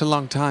for such a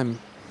long time,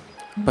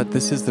 but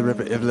this is the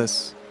River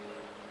Ivlis,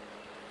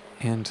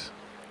 and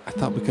I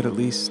thought we could at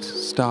least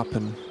stop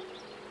and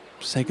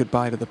say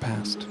goodbye to the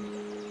past.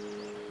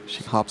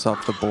 She hops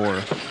off the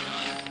boar.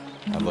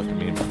 I look at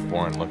me and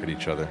Boren look at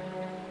each other.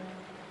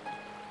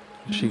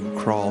 She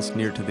crawls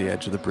near to the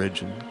edge of the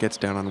bridge and gets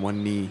down on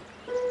one knee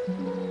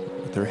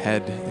with her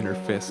head in her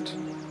fist.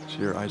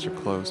 Her eyes are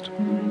closed.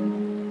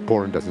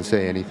 Boren doesn't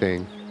say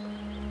anything,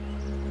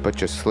 but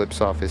just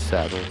slips off his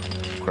saddle,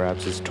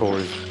 grabs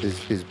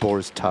his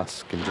boar's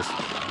tusk, and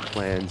just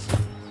lands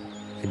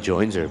and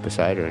joins her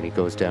beside her, and he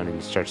goes down and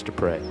he starts to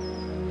pray.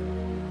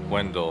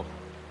 Wendle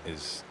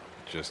is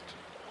just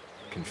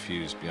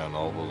confused beyond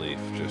all belief,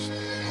 just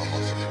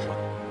almost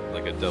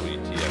like a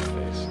WTF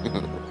face.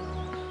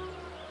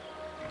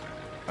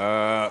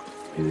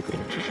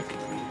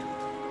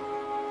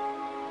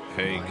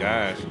 Hey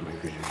guys, I'm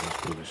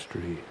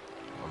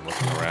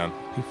looking around.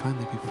 We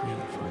finally be free.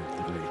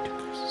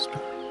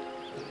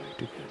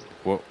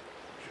 What?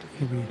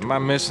 Am I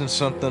missing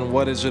something?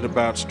 What is it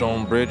about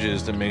stone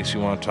bridges that makes you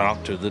want to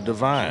talk to the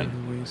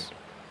divine?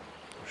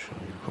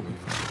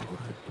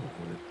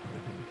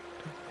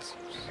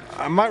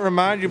 I might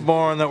remind you,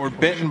 Boren, that we're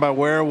bitten by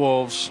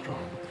werewolves.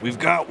 We've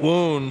got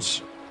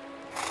wounds.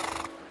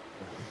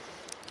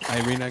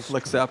 Ireena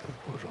looks up.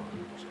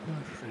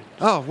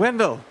 Oh,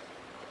 Wendle!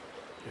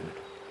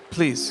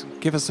 Please,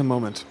 give us a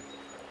moment.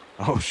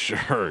 Oh,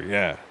 sure,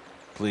 yeah.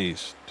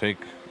 Please, take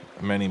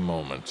many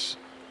moments.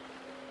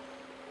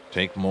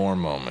 Take more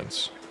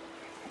moments.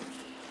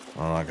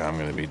 Well, like I'm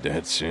gonna be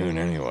dead soon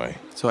anyway.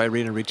 So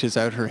Ireena reaches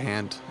out her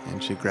hand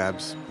and she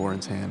grabs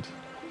Boren's hand.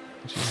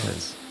 And she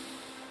says,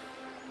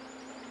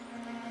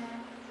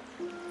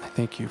 I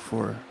thank you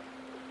for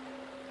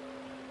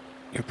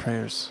your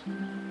prayers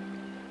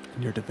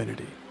and your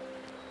divinity.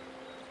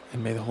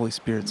 And may the Holy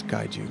Spirits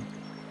guide you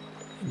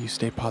and you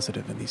stay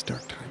positive in these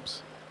dark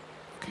times.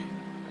 Okay.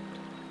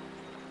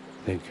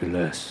 Thank you,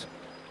 Les.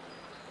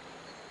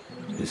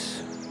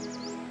 This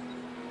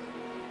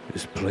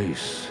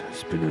place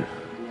has been a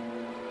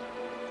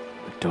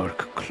dark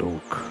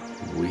cloak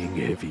weighing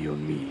heavy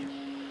on me.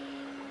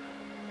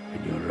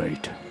 And you're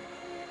right.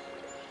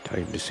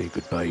 Time to say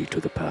goodbye to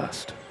the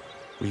past.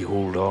 We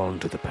hold on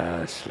to the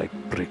past like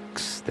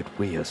bricks that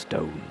weigh us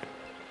down.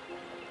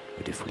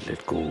 But if we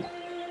let go,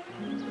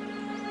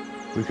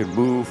 we can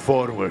move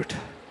forward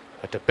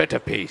at a better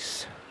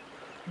pace.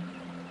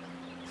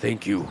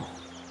 Thank you.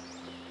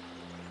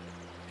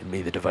 And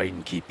may the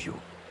Divine keep you.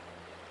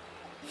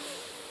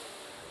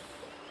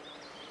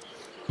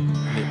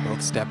 They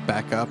both step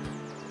back up,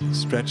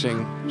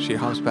 stretching. She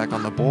hops back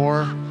on the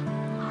boar,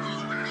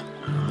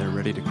 and they're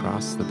ready to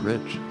cross the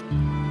bridge.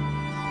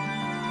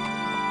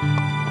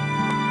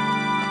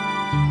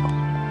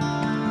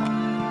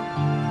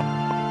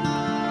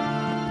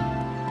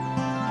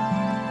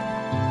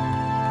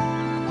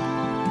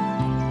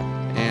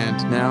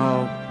 And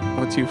now,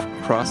 once you've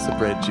crossed the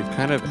bridge, you've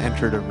kind of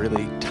entered a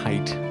really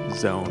tight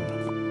zone.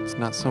 It's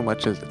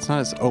not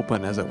as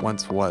open as it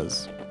once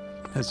was.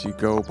 As you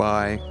go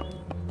by,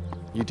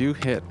 you do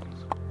hit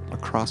a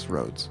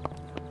crossroads.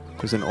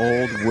 There's an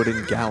old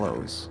wooden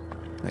gallows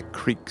that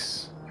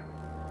creaks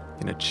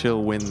in a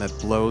chill wind that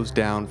blows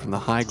down from the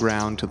high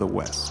ground to the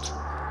west.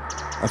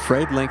 A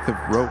frayed length of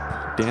rope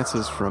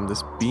dances from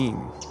this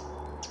beam.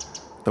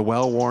 The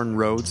well-worn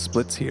road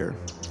splits here,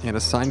 and a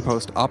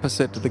signpost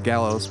opposite to the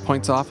gallows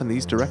points off in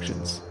these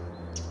directions.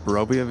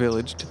 Barovia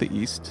Village to the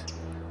east,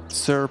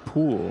 Sir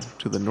Pool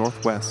to the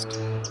northwest,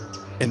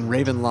 and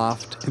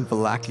Ravenloft and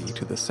Villaki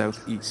to the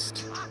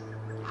southeast.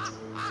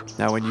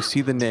 Now, when you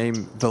see the name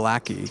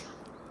Villaki,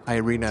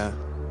 Ireena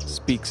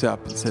speaks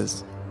up and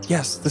says,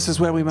 yes, this is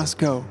where we must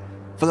go.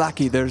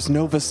 Villaki, there's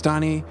no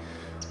Vistani,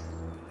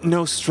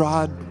 no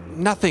Strahd,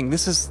 nothing.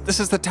 This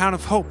is the town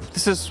of hope.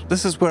 This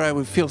is where I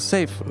would feel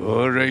safe.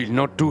 All right,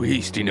 not too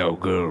hasty now,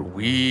 girl.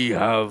 We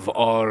have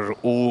our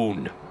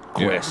own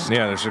quest.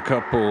 Yeah, there's a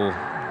couple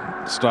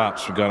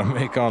stops we gotta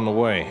make on the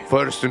way.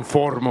 First and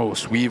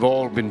foremost, we've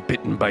all been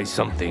bitten by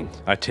something.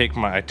 I take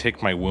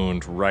my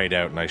wound right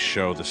out and I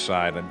show the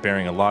side. I'm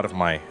bearing a lot of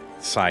my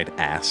side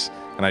ass,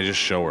 and I just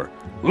show her.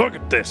 Look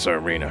at this,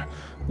 Ireena.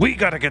 We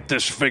gotta get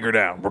this figured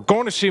out. We're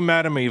going to see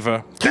Madame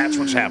Eva. That's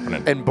what's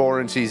happening. And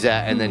Boren sees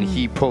that, and then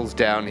he pulls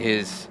down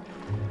his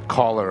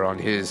collar on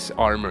his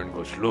armor and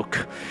goes,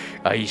 Look,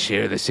 I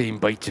share the same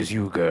bites as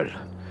you, girl.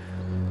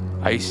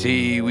 I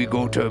say we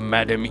go to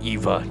Madame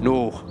Eva.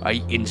 No,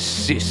 I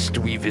insist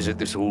we visit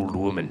this old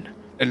woman.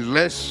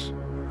 Unless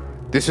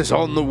this is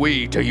on the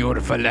way to your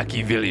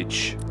Villaki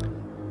village.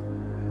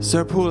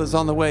 Sir Pool is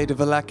on the way to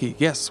Villaki.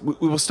 Yes, we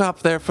will stop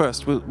there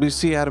first. We'll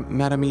see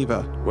Madame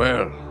Eva.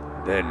 Well,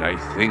 then I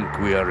think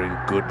we are in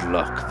good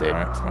luck then.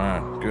 All right,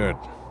 fine, good.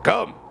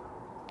 Come.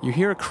 You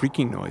hear a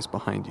creaking noise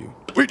behind you,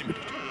 Wait a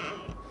minute.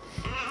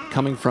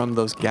 coming from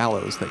those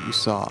gallows that you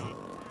saw.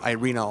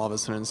 Ireena all of a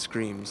sudden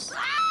screams.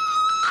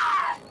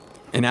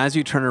 And as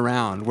you turn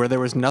around, where there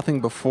was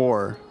nothing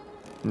before,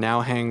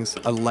 now hangs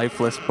a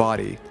lifeless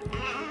body.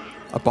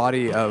 A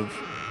body of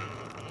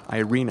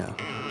Ireena.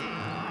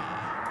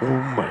 Oh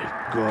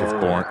my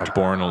God. Give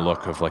Boren a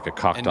look of like a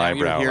cocked And now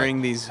eyebrow. you're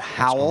hearing these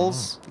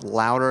howls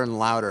louder and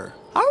louder.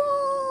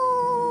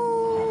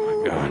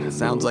 Oh my God. It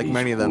sounds like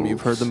many of them.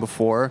 You've heard them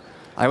before.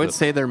 I would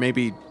say they're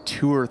maybe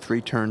 2 or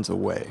 3 turns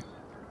away.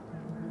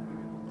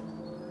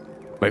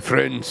 My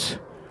friends,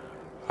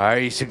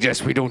 I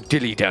suggest we don't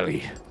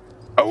dilly-dally.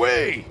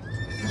 Away!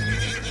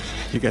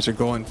 You guys are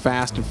going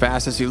fast and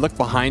fast. As you look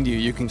behind you,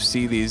 you can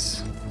see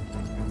these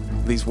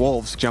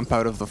wolves jump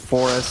out of the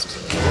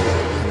forest.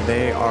 And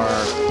they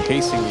are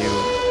pacing you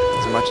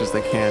as much as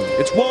they can.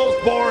 It's wolves,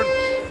 Boren!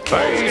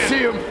 I see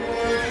him.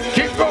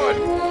 Keep going.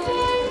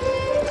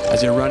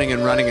 As you're running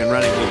and running and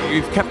running,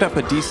 you've kept up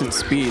a decent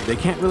speed. They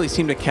can't really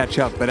seem to catch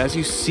up, but as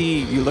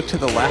you look to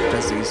the left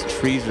as these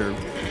trees are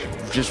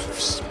just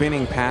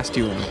spinning past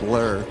you in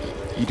blur.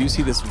 You do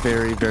see this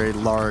very, very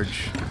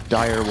large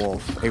dire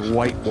wolf, a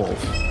white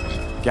wolf,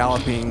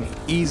 galloping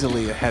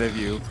easily ahead of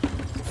you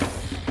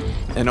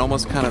and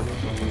almost kind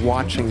of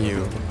watching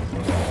you,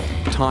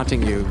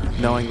 taunting you,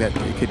 knowing that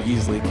it could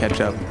easily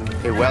catch up.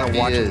 Well,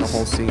 watching the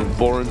whole scene.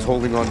 Boren's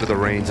holding onto the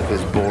reins of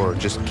his boar,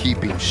 just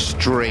keeping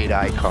straight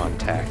eye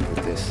contact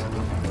with this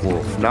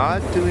wolf.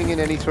 Not doing it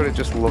any sort of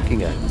just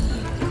looking at him.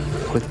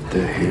 What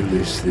the hell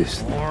is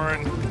this?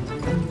 Boren!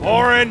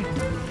 Boren!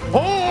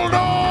 Hold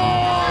on!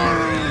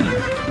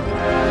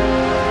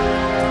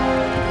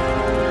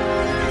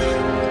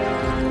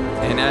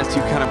 And as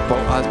you kind of,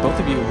 as both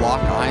of you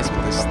lock eyes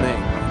with this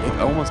thing, it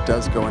almost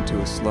does go into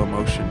a slow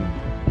motion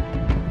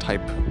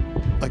type,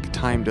 like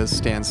time does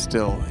stand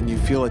still, and you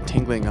feel a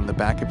tingling on the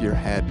back of your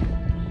head.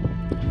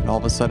 And all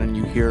of a sudden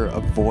you hear a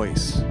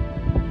voice.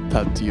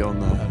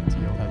 Tatiana,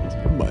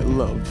 my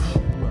Love,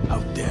 how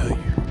dare you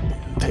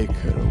take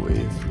her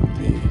away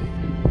from me,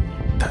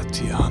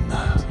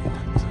 Tatiana.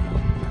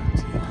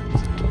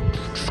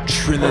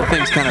 And then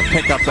things kind of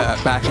pick up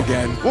back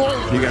again.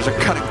 You guys are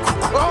cutting,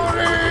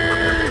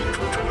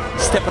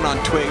 stepping on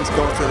twigs,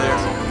 going for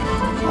theirs.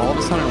 All of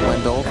a sudden,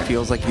 Wendle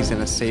feels like he's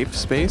in a safe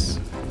space.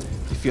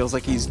 He feels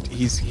like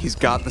he's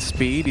got the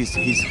speed.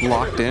 He's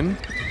locked in.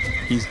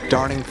 He's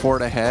darting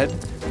forward ahead.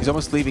 He's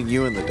almost leaving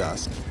you in the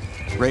dust.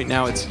 Right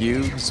now, it's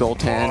you,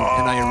 Zoltan, and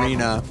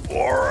Ireena.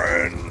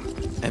 Boren.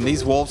 And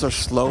these wolves are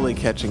slowly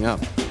catching up.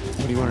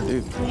 What do you want to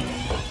do?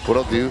 What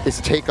I'll do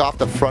is take off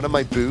the front of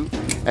my boot,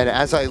 and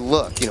as I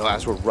look,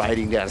 as we're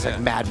riding down, it's like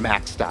Mad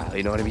Max style,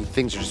 you know what I mean?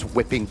 Things are just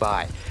whipping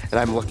by, and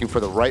I'm looking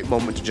for the right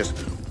moment to just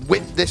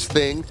whip this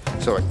thing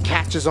so it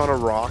catches on a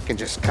rock and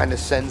just kind of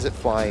sends it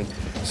flying.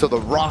 So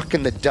the rock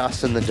and the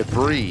dust and the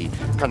debris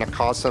kind of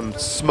cause some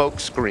smoke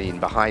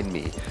screen behind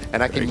me,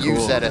 and I can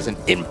use that as an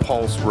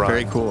impulse run.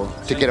 Very cool.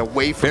 To get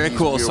away from Very these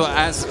cool. So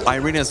werewolves. as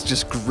Ireena's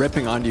just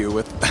gripping onto you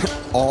with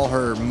all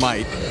her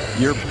might,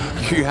 you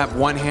have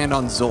one hand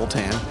on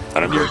Zoltan,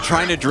 and you're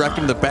trying to direct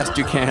him the best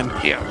you can.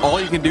 Yeah.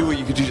 All you can do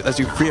as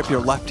you free up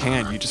your left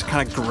hand, you just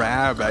kind of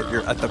grab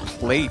at the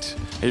plate,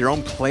 at your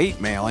own plate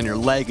mail on your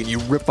leg, and you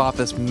rip off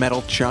this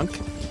metal chunk,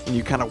 and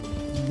you kind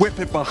of whip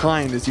it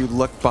behind as you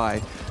look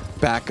back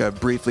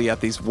briefly at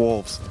these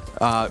wolves.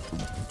 All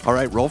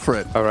right, roll for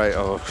it. All right.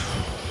 Oh,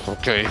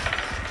 okay.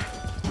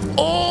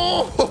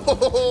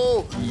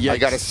 Oh! I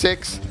got a Yikes.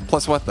 6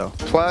 Plus what though?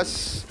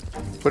 plus,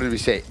 what did we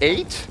say,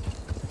 8?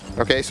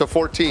 Okay, so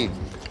 14.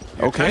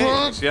 Okay.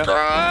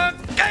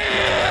 Yeah.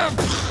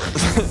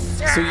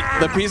 So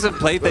the piece of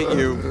plate that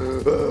you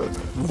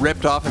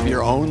ripped off of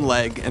your own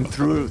leg and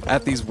threw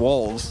at these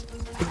wolves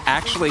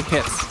actually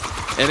hits.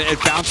 And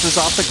it bounces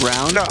off the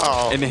ground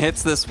and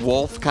hits this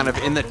wolf kind of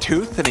in the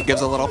tooth, and it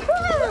gives a little...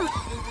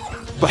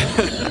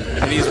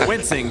 and he's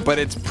wincing, but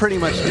it's pretty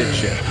much did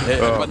shit.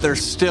 But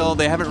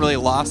they haven't really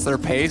lost their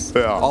pace.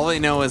 Yeah. All they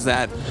know is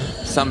that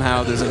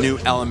somehow there's a new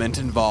element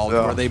involved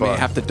where they may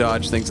have to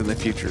dodge things in the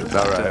future.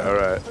 All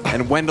right.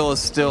 And Wendle is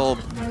still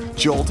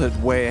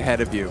jolted way ahead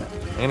of you.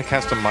 I'm going to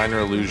cast a minor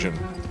illusion.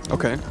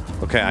 Okay.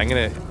 Okay, I'm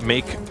going to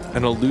make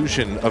an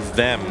illusion of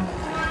them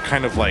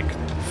kind of like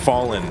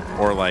fallen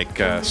or like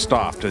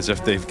stopped, as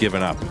if they've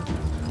given up.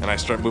 And I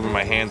start moving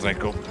my hands, and I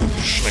go, and I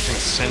kind of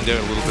send out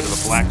a little bit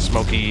of a black,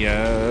 smoky,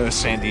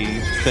 sandy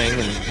thing,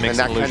 and makes And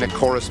that an illusion. kind of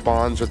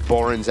corresponds with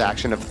Boren's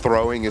action of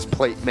throwing his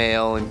plate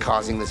mail and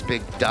causing this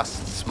big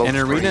dust smoke. And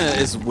screen. Ireena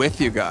is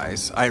with you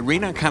guys.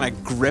 Ireena kind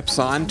of grips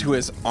onto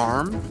his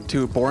arm,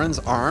 to Boren's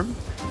arm,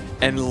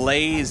 and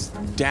lays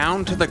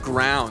down to the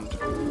ground.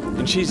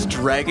 And she's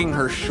dragging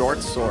her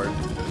short sword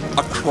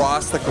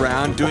across the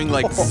ground, doing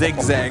like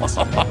zigzags,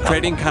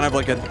 creating kind of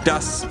like a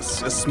dust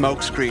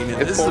smoke screen.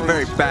 And this is a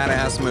very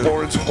badass move.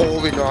 Boren's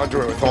holding onto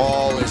it with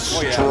all his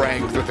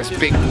strength, with this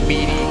big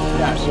meaty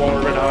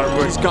Dwarven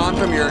arm. She's gone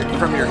from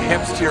your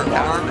hips to your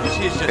arm, and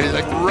she's just He's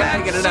like,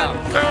 dragging it up.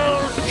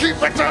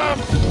 Keep it up!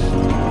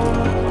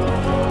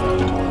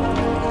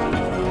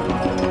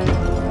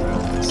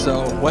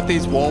 So what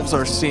these wolves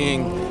are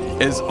seeing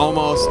is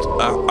almost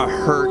a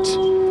hurt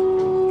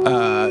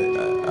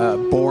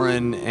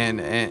Boren,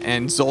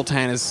 and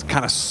Zoltan is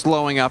kind of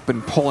slowing up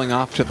and pulling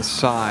off to the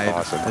side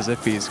as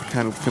if he's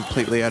kind of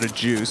completely out of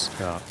juice.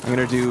 Yeah. I'm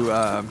going to do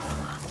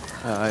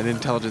an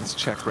intelligence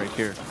check right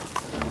here.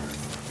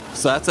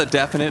 So that's a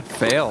definite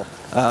fail.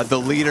 The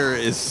leader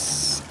is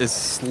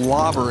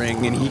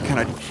slobbering, and he kind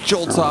of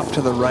jolts off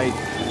to the right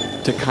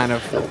to kind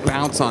of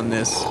bounce on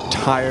this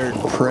tired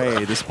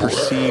prey, this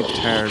perceived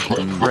tired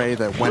prey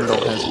that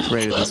Wendle has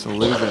created, this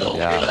illusion.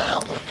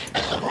 Yeah.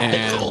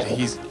 And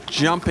he's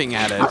jumping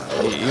at it.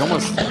 He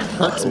almost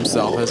hurts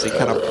himself as he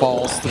kind of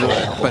falls through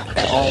it.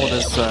 But all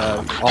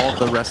of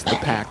the rest of the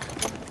pack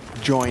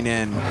join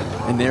in,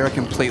 and they're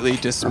completely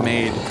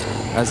dismayed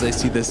as they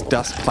see this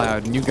dust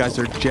cloud, and you guys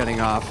are jetting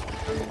off.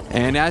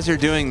 And as you're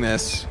doing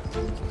this,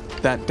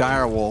 that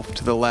direwolf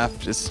to the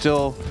left is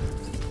still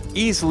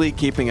easily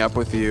keeping up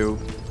with you.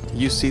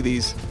 You see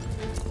these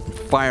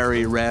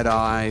fiery red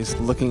eyes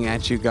looking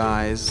at you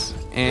guys,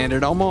 and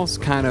it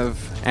almost kind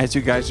of, as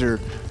you guys are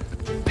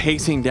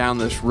pacing down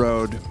this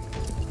road,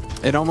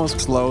 it almost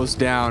slows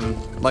down,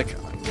 like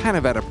kind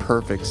of at a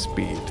perfect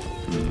speed,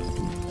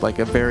 like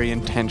a very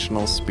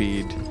intentional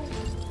speed.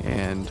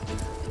 And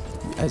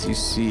as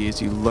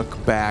you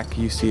look back,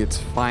 you see its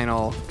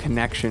final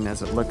connection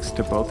as it looks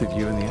to both of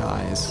you in the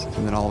eyes,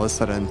 and then all of a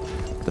sudden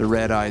the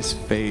red eyes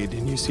fade,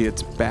 and you see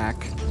its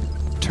back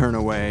turn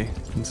away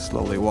and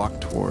slowly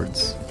walk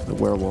towards the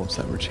werewolves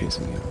that were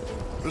chasing you.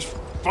 Just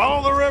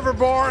follow the river,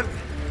 Boren!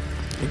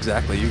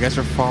 Exactly. You guys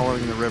are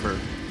following the river,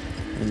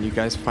 and you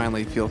guys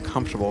finally feel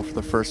comfortable for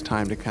the first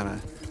time to kind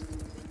of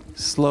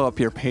slow up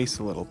your pace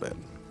a little bit.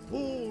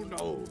 Oh,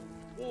 no.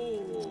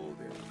 Oh,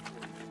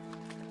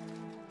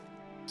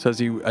 So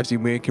as you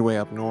make your way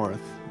up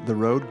north, the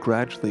road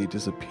gradually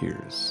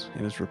disappears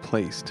and is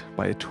replaced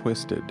by a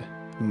twisted,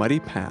 muddy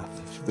path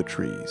through the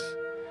trees.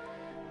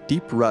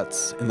 Deep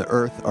ruts in the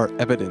earth are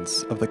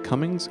evidence of the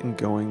comings and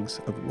goings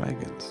of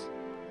wagons.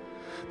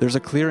 There's a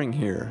clearing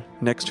here,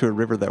 next to a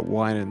river that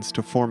widens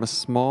to form a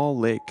small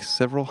lake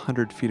several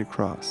hundred feet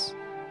across.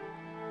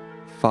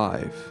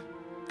 5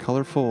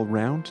 colorful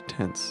round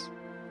tents,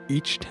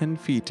 each 10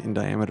 feet in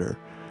diameter,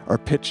 are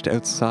pitched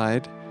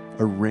outside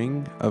a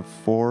ring of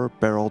 4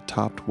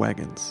 barrel-topped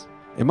wagons.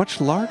 A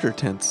much larger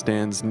tent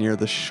stands near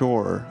the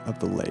shore of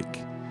the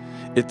lake,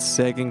 its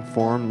sagging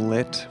form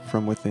lit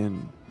from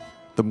within.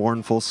 The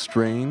mournful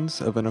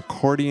strains of an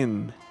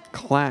accordion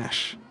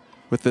clash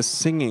with the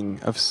singing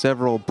of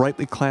several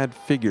brightly clad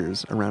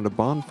figures around a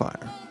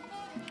bonfire.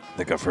 I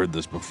think I've heard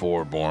this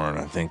before, Boren.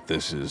 I think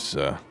this is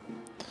the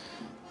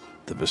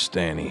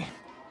Vistani.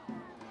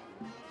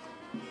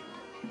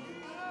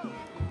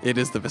 It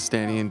is the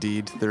Vistani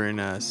indeed. They're in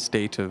a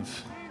state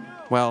of,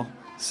 well,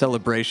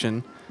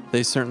 celebration.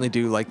 They certainly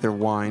do like their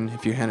wine,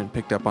 if you hadn't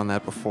picked up on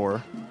that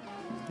before.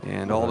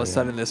 And all of a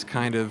sudden, this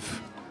kind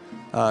of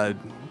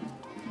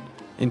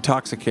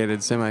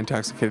intoxicated,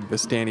 semi-intoxicated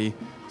Vistani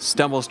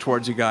stumbles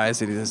towards you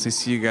guys as they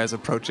see you guys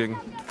approaching.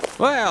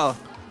 Well,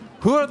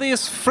 who are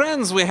these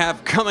friends we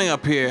have coming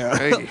up here?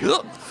 Hey.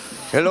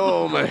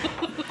 Hello,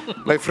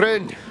 my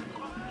friend.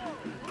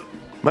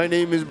 My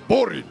name is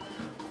Boren.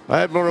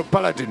 I am a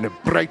paladin of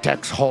Bright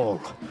Axe Hall.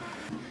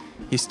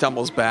 He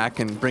stumbles back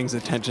and brings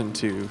attention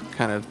to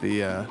kind of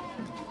the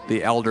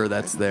elder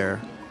that's there.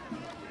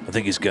 I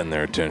think he's getting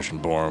their attention,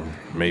 Boren.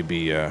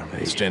 Maybe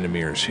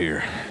Standemir's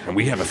here, and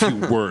we have a few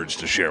words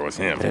to share with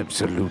him.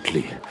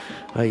 Absolutely.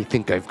 I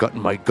think I've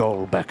gotten my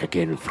gall back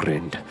again,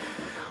 friend.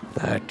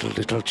 That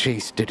little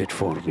chase did it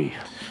for me.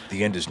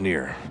 The end is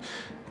near,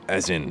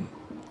 as in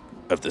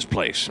of this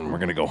place, and we're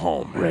going to go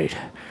home. Right.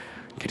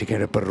 Getting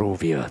out of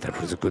Barovia, that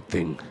was a good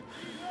thing.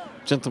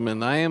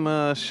 Gentlemen, I am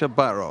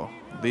Shabaro,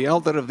 the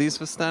elder of these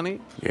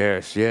Vistani.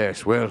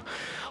 Yes. Well,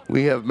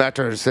 we have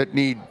matters that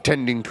need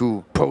tending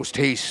to post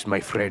haste, my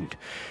friend.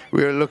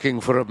 We are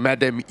looking for a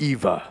Madame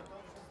Eva.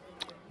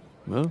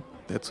 Well,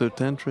 that's her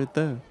tent right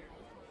there.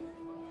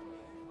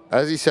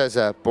 As he says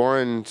that,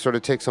 Boren sort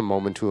of takes a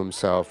moment to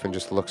himself and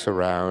just looks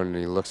around, and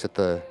he looks at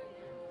the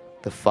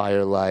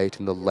firelight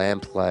and the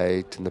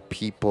lamplight and the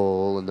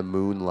people and the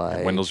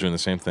moonlight. Wendle's doing the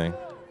same thing.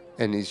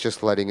 And he's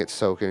just letting it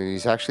soak in. And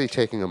he's actually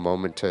taking a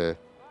moment to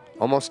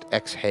almost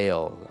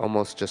exhale,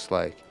 almost just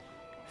like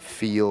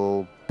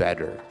feel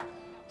better.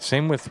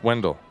 Same with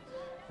Wendle.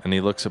 And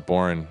he looks at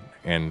Boren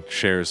and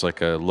shares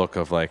like a look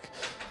of like...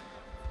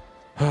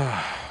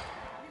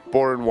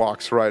 Boren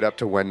walks right up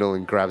to Wendle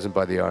and grabs him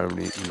by the arm,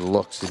 and he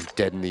looks him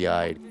dead in the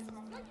eye.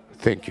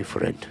 Thank you,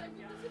 friend.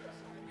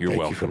 You're Thank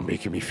welcome. you for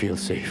making me feel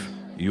safe.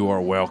 You are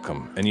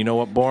welcome. And you know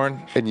what,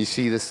 Boren? And you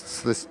see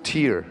this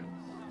tear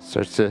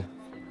starts to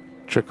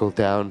trickle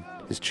down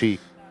his cheek.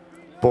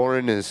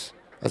 Boren is,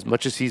 as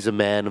much as he's a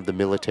man of the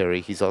military,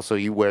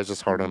 he wears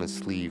his heart on his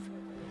sleeve.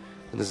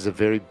 And this is a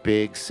very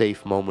big,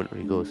 safe moment where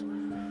he goes,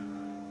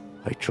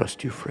 I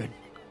trust you, friend.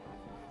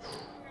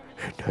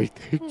 And I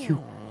thank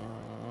you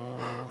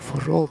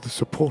for all the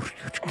support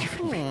you've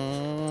given me.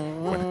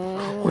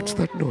 What's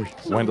that noise?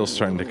 Wendle's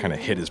starting to kind of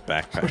hit his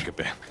backpack a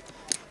bit.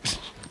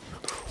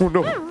 Oh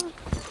no!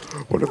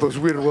 One of those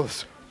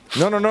werewolves.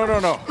 No.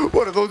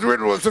 One of those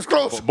werewolves is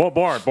close!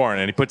 Boren,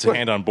 and he puts a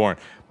hand on Boren.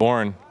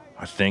 Boren,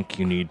 I think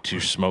you need to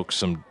smoke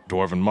some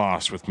Dwarven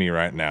Moss with me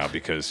right now,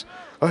 because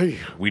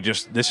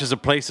this is a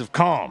place of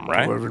calm,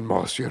 right? Dwarven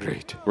Moss, you're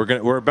right.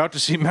 We're about to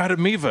see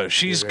Madame Eva.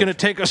 She's gonna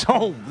take us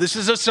home. This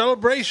is a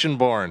celebration,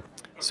 Boren.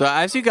 So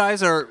as you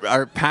guys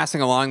are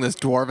passing along this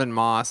Dwarven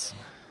Moss,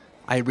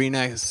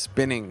 Ireena is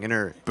spinning in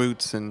her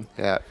boots, and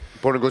yeah.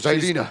 Boren goes,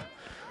 Ireena,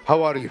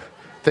 how are you?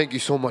 Thank you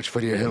so much for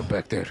your help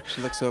back there.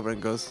 she looks over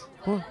and goes,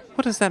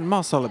 what is that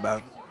moss all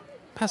about?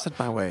 Pass it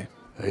my way.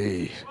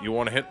 Hey, You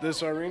want to hit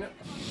this, Ireena?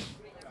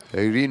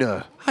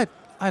 Ireena,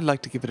 I'd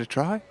like to give it a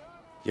try.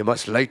 you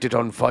must light it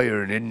on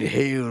fire and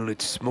inhale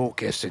its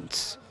smoke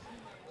essence.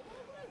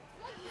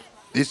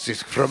 This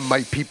is from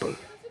my people.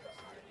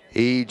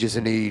 Ages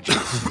and ages.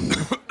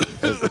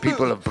 As the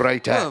people of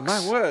Bright Axe. Oh,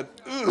 my word.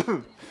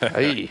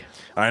 Hey,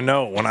 I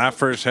know. When I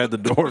first had the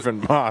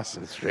Dwarven Moss,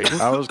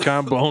 I was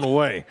kind of blown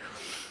away.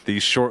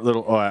 These short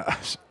little...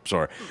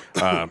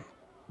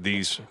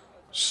 these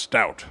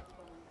stout,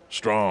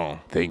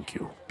 strong thank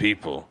you.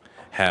 people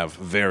have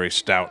very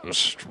stout and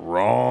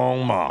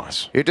strong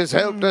moss. It has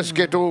helped us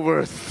get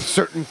over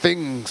certain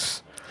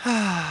things,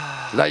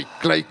 like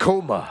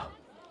glaucoma.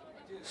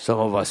 Some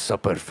of us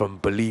suffer from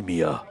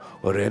bulimia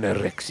or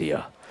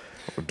anorexia.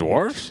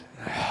 Dwarves?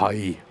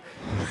 Hi.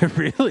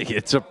 Really?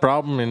 It's a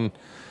problem in...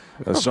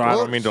 so I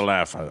don't mean to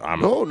laugh. I'm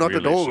No, not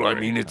really at all. sorry. I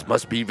mean, it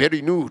must be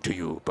very new to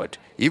you, but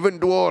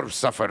even dwarves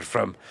suffer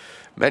from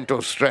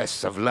mental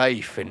stress of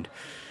life and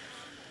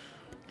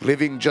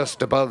living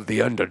just above the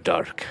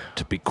Underdark.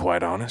 To be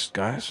quite honest,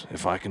 guys,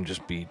 if I can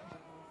just be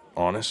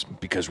honest,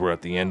 because we're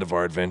at the end of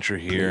our adventure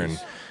here and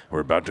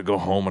we're about to go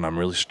home and I'm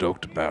really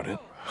stoked about it.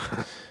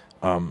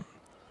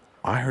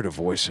 I heard a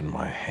voice in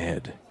my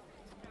head,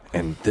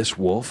 and this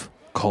wolf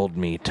called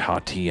me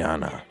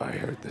Tatiana. I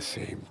heard the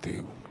same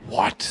thing.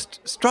 What?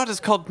 Strahd has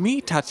called me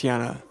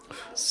Tatiana.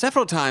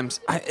 Several times.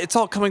 It's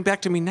all coming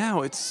back to me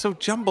now. It's so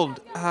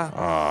jumbled.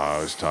 I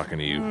was talking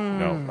to you.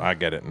 No, I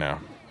get it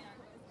now.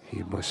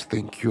 He must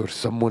think you're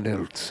someone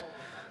else.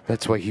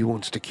 That's why he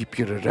wants to keep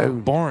you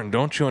around. Boren,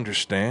 don't you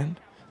understand?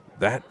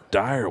 That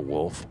dire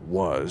wolf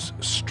was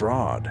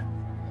Strahd.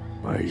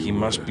 He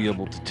must be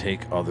able to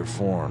take other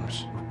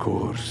forms. Of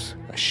course,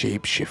 a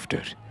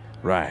shapeshifter.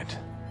 Right.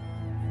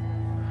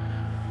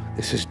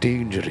 This is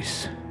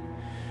dangerous.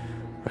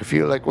 I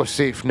feel like we're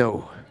safe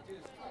now.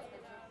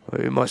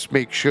 I must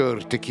make sure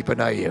to keep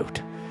an eye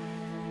out.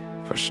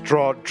 For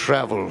Strahd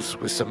travels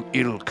with some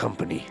ill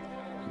company.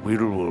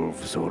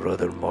 Werewolves or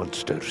other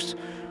monsters.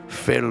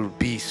 Fell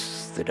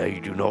beasts that I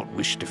do not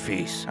wish to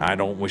face. I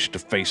don't wish to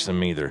face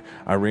them either.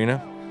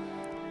 Ireena,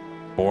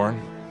 Boren,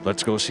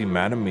 let's go see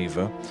Madame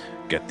Eva,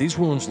 get these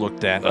wounds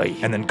looked at, Aye.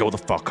 and then go the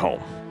fuck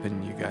home.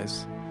 And you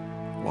guys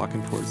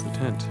walking towards the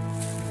tent.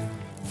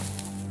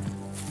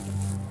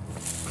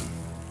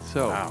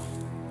 So, Wow.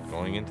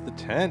 Going into the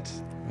tent.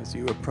 as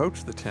you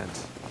approach the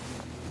tent,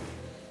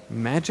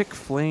 magic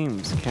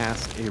flames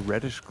cast a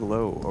reddish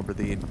glow over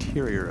the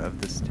interior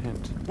of this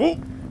tent,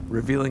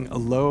 revealing a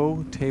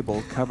low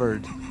table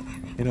covered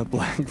in a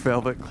black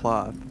velvet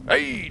cloth.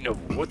 Hey, now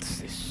what's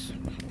this?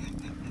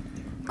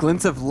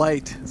 Glints of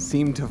light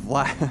seem to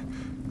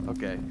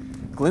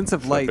Glints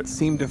of light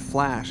seem to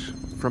flash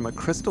from a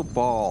crystal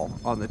ball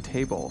on the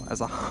table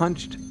as a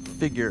hunched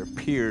figure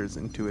peers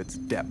into its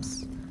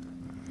depths.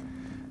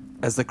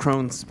 As the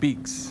crone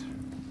speaks,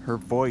 her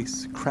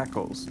voice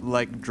crackles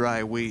like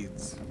dry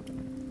weeds.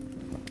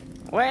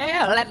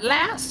 Well, at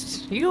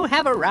last, you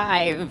have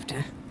arrived.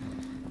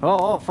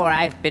 Oh, for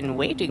I've been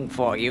waiting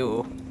for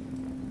you.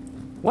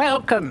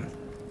 Welcome,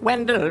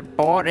 Wendle,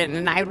 Boren,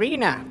 and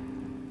Ireena.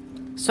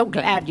 So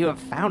glad you have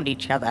found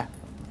each other.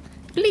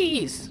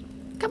 Please,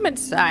 come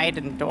inside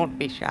and don't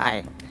be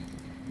shy.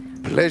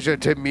 Pleasure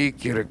to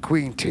make your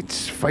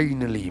acquaintance,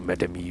 finally,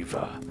 Madame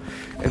Eva.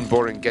 And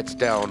Boren gets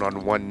down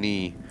on one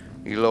knee.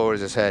 He lowers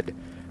his head.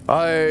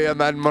 I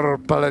am Admiral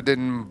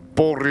Paladin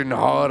Boren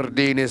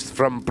Hardanus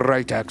from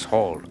Bright Axe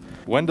Hall.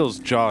 Wendell's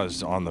jaw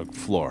is on the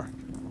floor.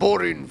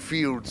 Boren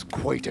feels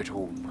quite at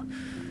home.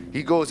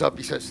 He goes up,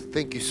 he says,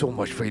 "Thank you so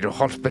much for your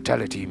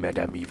hospitality,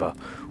 Madame Eva.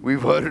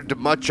 We've heard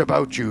much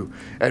about you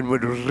and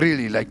would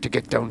really like to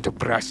get down to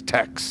brass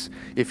tacks,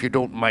 if you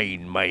don't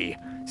mind my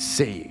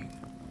saying."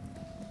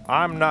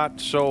 I'm not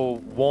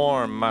so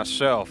warm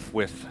myself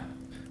with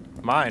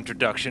my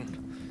introduction.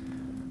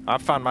 I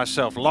find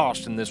myself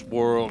lost in this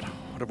world,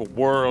 whatever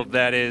world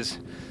that is,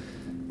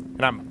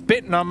 and I'm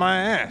bitten on my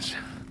ass.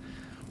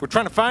 We're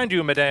trying to find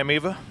you, Madame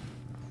Eva.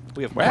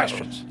 We have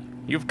questions.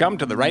 You've come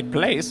to the right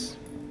place.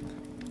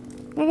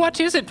 What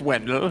is it,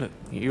 Wendle?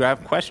 You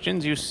have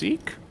questions you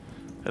seek?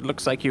 It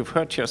looks like you've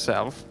hurt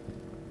yourself.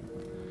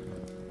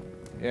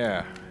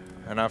 Yeah,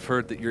 and I've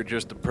heard that you're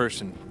just the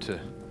person to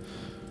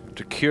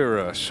cure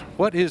us.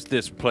 What is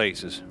this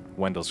place? Is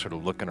Wendell's sort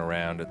of looking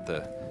around at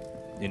the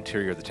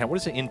interior of the tent. What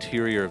does the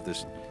interior of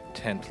this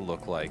tent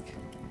look like?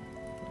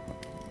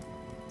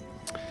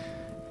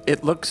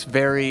 It looks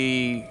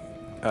very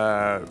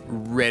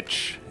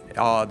rich.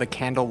 The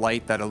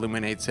candlelight that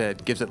illuminates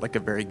it gives it like a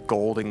very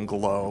golden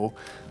glow.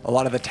 A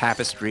lot of the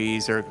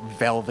tapestries are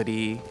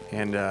velvety,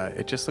 and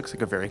it just looks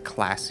like a very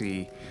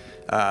classy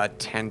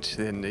tent.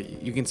 And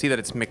you can see that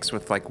it's mixed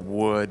with like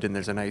wood, and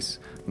there's a nice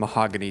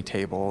mahogany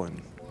table.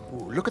 And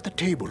Ooh, look at the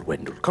table,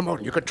 Wendell. Come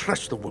on, you can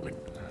trust the woman.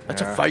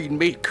 That's a fine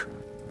make.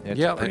 It's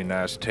Yeah, a pretty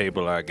nice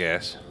table, I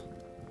guess.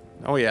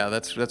 oh yeah,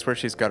 that's where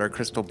she's got her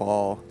crystal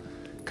ball,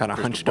 kind of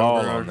There's hunched a ball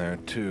over. on there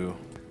too.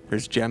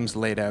 There's gems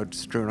laid out,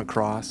 strewn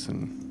across,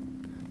 and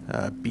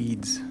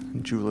beads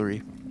and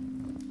jewelry.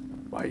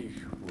 My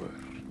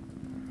word.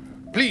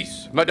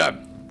 Please,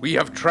 madame, we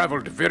have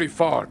traveled very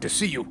far to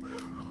see you.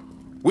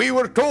 We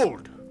were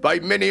told by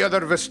many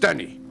other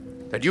Vistani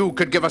that you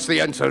could give us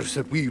the answers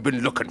that we've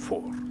been looking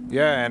for.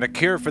 Yeah, and a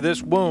cure for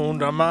this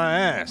wound on my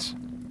ass.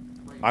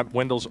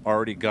 Wendell's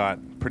already got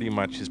pretty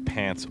much his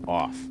pants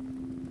off.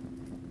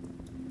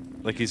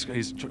 Like he's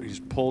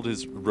pulled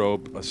his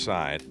robe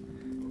aside,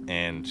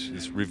 and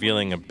he's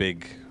revealing a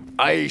big.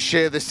 I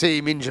share the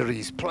same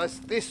injuries, plus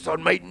this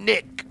on my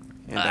neck.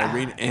 And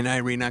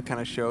Ireena kind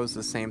of shows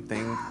the same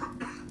thing.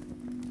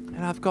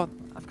 And I've got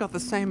the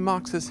same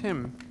marks as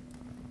him.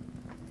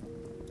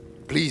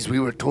 Please, we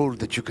were told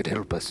that you could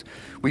help us.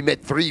 We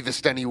met 3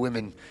 Vistani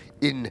women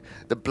in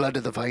the Blood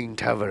of the Vine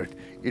Tavern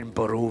in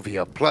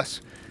Barovia.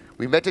 Plus,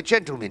 we met a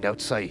gentleman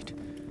outside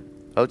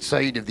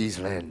of these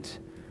lands,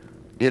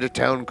 near a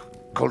town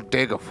called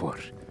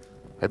Daggerford.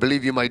 I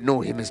believe you might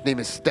know him. His name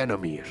is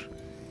Stanomir.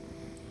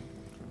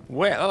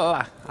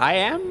 Well, I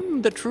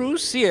am the true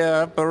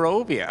seer of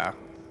Barovia,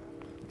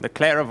 the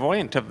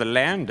clairvoyant of the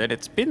land, and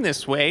it's been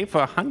this way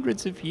for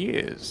hundreds of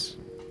years.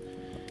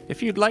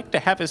 If you'd like to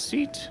have a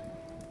seat,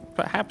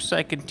 perhaps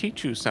I can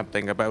teach you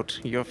something about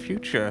your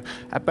future,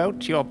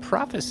 about your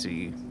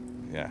prophecy.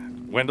 Yeah,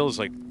 Wendell's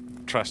like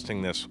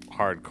trusting this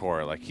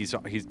hardcore. Like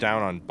he's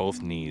down on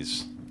both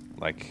knees,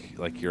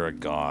 like you're a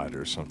god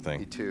or something.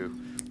 Me too.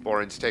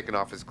 Boren's taken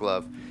off his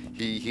glove.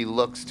 He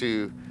looks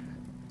to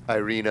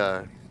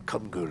Ireena,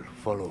 come girl,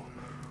 follow.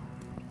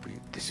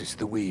 This is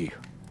the way.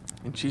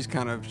 And she's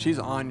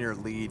on your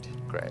lead.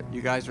 Great.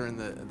 You guys are in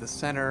the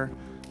center.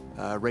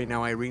 Right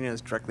now, Ireena is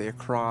directly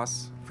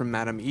across from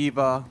Madame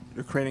Eva.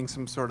 You're creating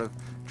some sort of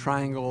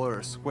triangle or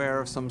a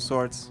square of some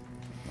sorts.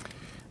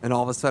 And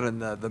all of a sudden,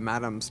 the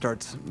Madame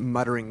starts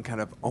muttering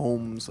kind of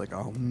ohms, like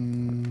a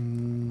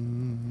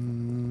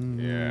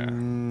Yeah.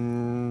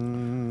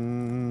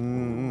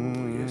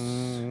 Yes.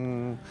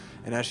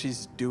 And as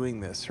she's doing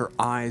this, her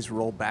eyes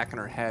roll back in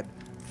her head,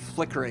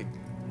 flickering,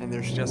 and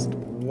there's just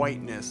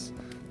whiteness.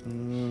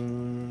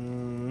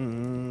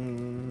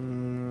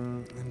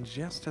 And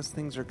just as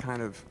things are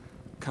kind of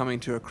coming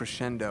to a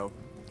crescendo,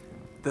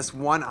 this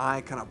one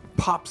eye kind of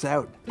pops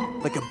out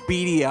like a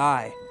beady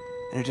eye,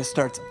 and it just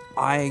starts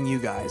eyeing you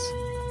guys.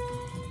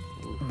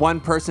 One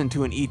person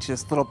to an each,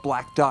 this little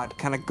black dot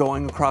kind of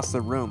going across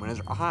the room, and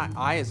his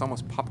eye is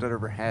almost popped out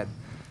of her head.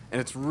 And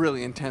it's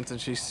really intense,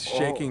 and she's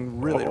shaking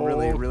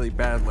really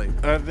badly.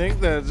 I think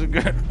that's a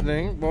good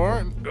thing,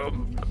 Boren.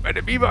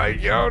 Madame Eva,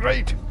 you're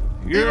right.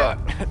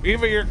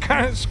 Eva, you're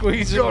kind of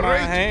squeezing You're my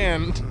right.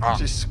 hand.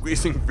 She's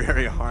squeezing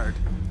very hard.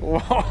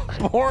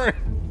 Whoa, Boren.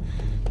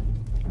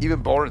 Even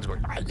Boren's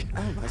going, Oh my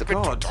it's a bit too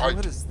god, tight.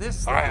 what is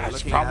this that you're It's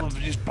looking at?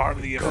 probably just part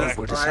of the effect.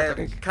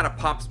 Brian kind of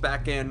pops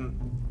back in,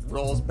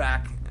 rolls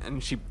back,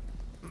 and she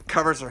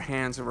covers her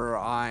hands over her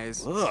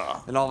eyes.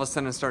 Ugh. And all of a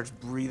sudden starts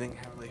breathing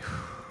heavily.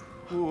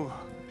 Ooh.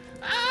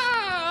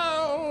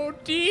 Oh,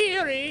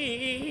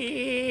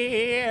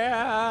 dearie.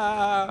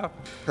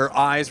 Her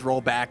eyes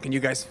roll back, and you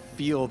guys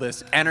feel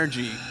this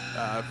energy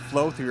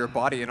flow through your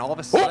body, and all of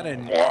a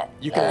sudden,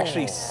 you can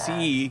actually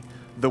see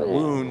the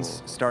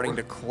wounds starting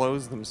to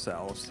close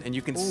themselves, and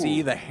you can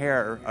see the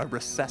hair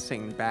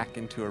recessing back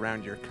into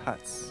around your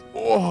cuts.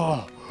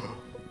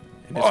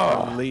 And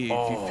it's relief.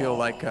 You feel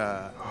like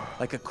a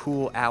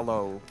cool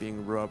aloe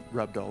being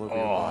rubbed all over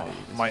your body.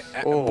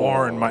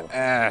 Boren, my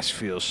ass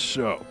feels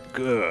so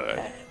good.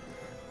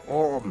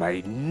 Oh,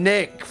 my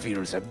neck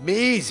feels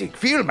amazing.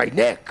 Feel my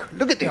neck.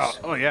 Look at this.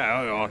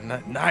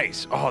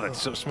 Nice. Oh,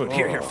 that's so smooth.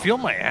 Here, feel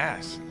my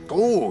ass.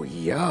 Oh,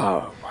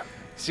 yeah.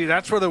 See,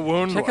 that's where the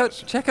wound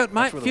was. Check out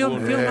my feel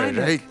mine.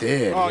 Right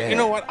there. Oh, yeah. you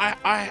know what?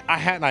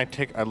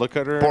 I look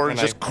at her. Boren's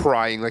and just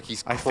crying like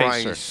he's I face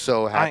crying her.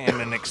 so I happy.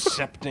 am an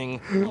accepting,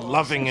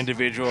 loving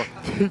individual.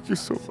 Thank you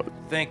so much.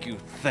 Thank you.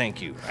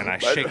 And I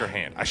shake her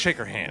hand.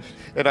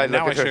 And I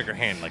now look I at her, shake her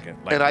hand like and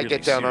I really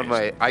get down on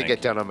serious. my Thank you.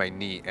 down on my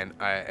knee,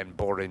 and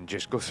Boren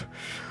just goes,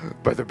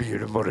 "By the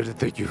beard of Morin,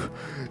 thank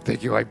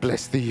you, I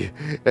bless thee,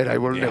 and I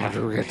will never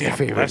forget the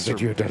favors bless that her.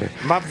 you have done."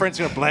 My friend's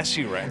gonna bless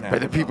you right now. By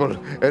the people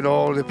and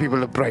all the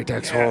people of Bright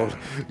Axe Hall,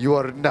 you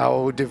are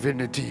now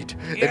divinitied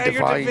and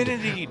divined. You're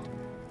divinity.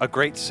 A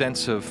great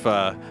sense of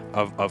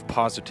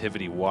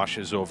positivity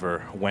washes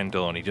over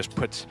Wendle, and he just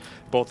puts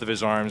both of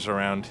his arms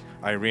around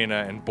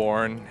Ireena and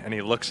Boren, and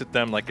he looks at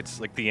them like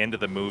it's like the end of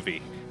the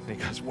movie. And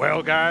he goes,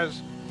 "Well,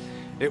 guys,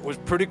 it was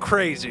pretty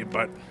crazy,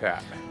 but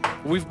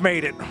we've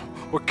made it.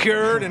 We're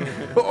cured." And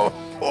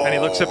and he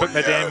looks up at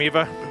Madame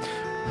Eva.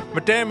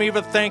 Madame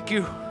Eva, thank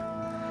you.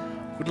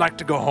 We'd like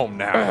to go home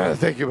now.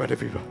 Thank you, Madame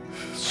Eva.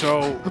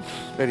 So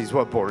And he's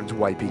Boren's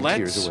wiping tears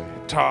let's away.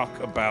 talk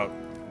about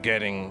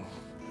getting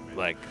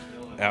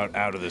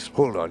out of this.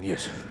 Hold on,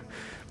 yes.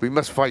 We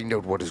must find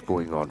out what is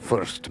going on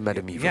first,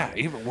 Madame Eva. Yeah,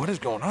 even what is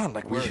going on?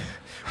 Like We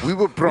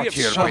were we brought have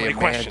here so by many a man.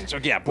 questions. Oh,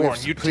 yeah, We have- Boren,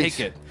 you please.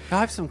 take it. I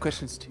have some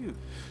questions too.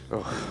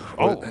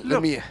 Well,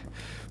 let me,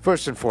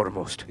 first and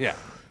foremost, Yeah.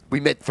 we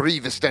met 3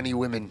 Vistani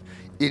women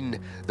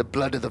in the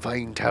Blood of the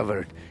Vine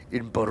Tavern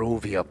in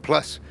Barovia.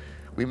 Plus,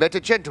 we met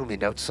a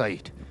gentleman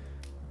outside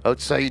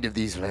of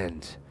these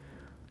lands,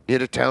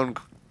 near a town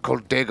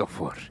called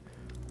Daggerford.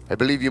 I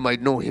believe you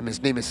might know him.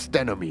 His name is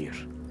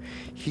Stanimir.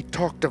 He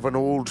talked of an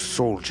old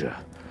soldier,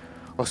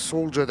 a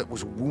soldier that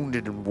was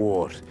wounded in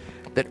war,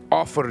 that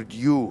offered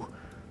you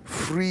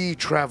free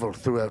travel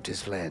throughout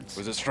his lands.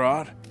 Was it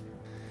Strahd?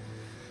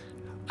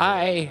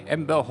 I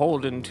am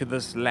beholden to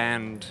this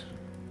land.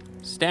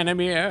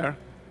 Stanimir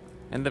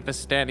and the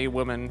Vistani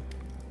woman.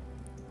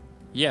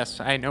 Yes,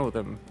 I know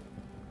them.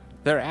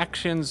 Their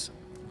actions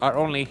are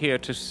only here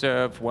to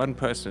serve one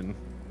person.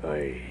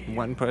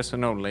 One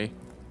person only.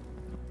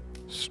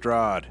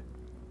 Strahd.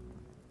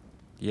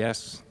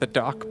 Yes, the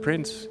Dark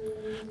Prince.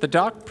 The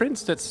Dark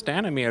Prince that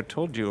Stanimir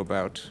told you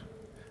about.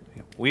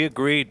 We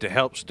agreed to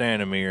help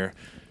Stanimir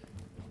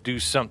do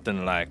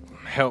something like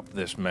help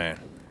this man.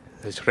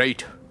 That's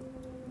right.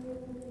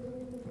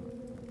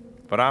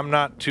 But I'm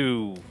not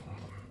too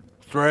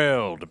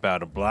thrilled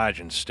about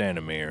obliging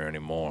Stanimir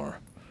anymore.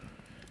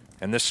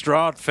 And this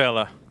Strahd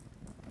fella,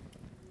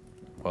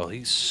 well,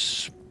 he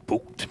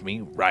spooked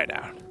me right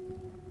out.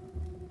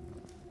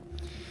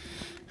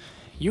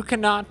 You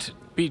cannot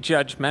be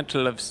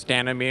judgmental of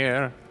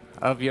Stanimir,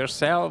 of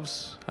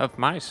yourselves, of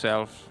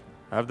myself,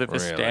 of the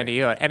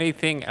Vistani, or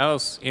anything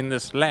else in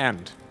this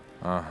land.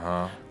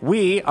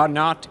 We are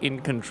not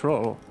in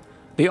control.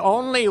 The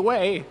only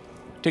way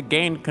to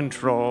gain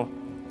control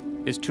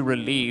is to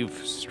relieve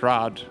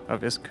Strahd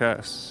of his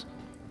curse.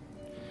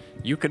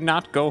 You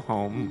cannot go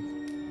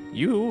home.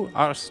 You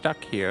are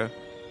stuck here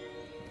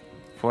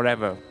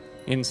forever,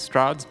 in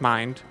Strahd's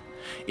mind,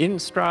 in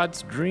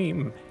Strahd's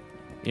dream,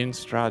 in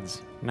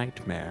Strahd's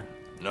nightmare.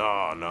 No,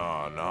 I'm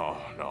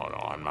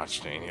not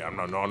staying here.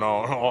 No,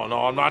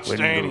 I'm not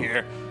staying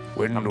here.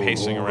 Wendle, I'm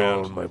pacing hold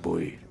around. on, my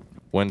boy.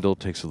 Wendell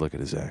takes a look at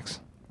his axe.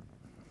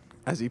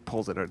 As he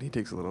pulls it out, he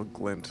takes a little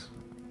glint,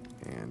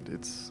 and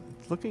it's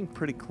looking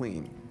pretty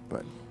clean.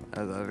 But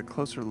at a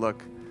closer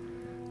look,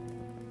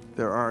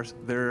 there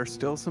are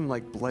still some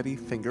like bloody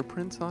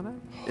fingerprints on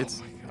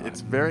it.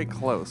 It's very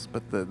close,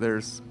 but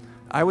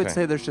I would Okay.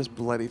 say there's just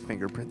bloody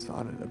fingerprints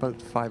on it,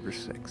 about 5 or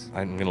 6.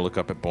 I'm going to look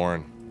up at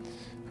Boren.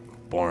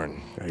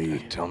 Boren,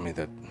 Aye. tell me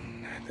that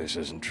this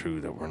isn't true,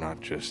 that we're not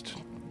just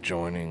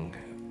joining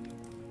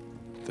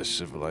the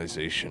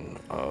civilization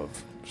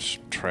of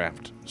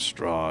trapped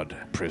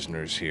Strahd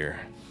prisoners here.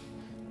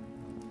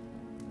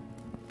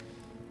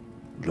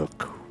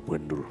 Look,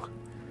 Wendle,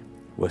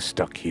 we're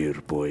stuck here,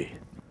 boy.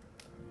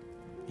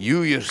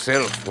 You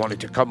yourself wanted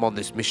to come on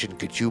this mission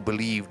because you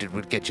believed it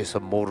would get you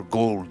some more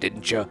gold,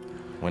 didn't you?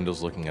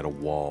 Wendell's looking at a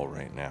wall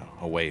right now,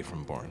 away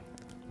from Boren.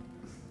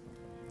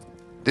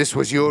 This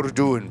was your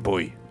doing,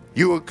 boy.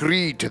 You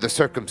agreed to the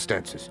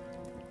circumstances.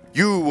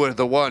 You were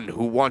the one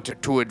who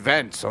wanted to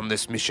advance on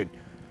this mission.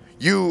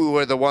 You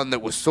were the one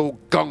that was so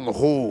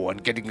gung-ho on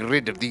getting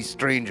rid of these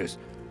strangers.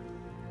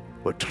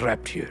 We're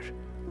trapped here.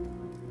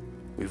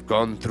 We've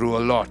gone through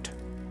a lot.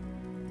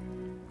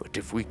 But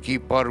if we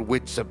keep our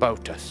wits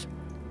about us,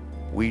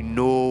 we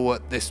know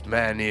what this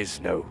man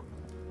is now.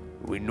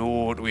 We know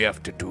what we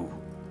have to do.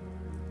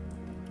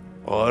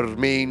 Our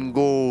main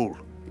goal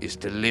is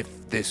to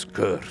lift this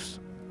curse.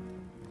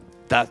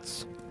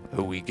 That's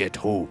how we get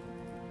home.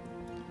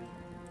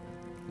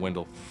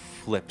 Wendell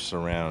flips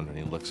around and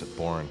he looks at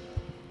Boren.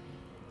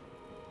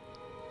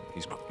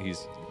 He's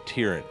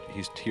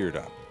teared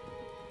up.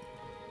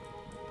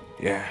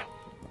 Yeah.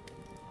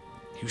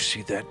 You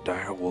see that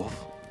dire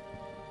wolf?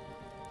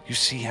 You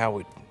see how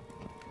it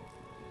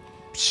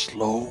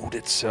slowed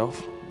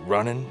itself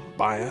running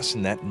by us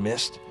in that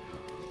mist?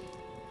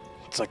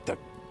 It's like the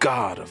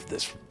god of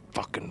this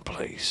fucking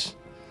place.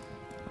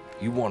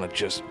 You want to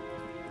just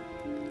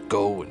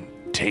go and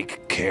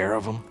take care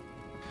of him?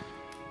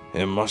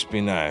 It must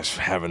be nice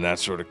having that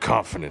sort of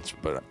confidence,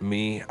 but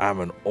me, I'm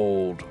an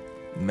old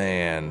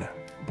man,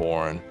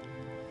 Boren.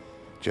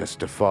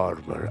 Just a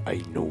farmer,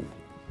 I know.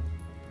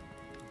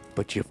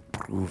 But you've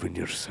proven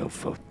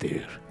yourself out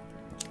there.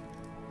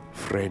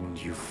 Friend,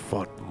 you've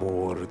fought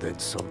more than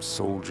some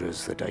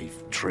soldiers that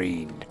I've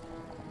trained.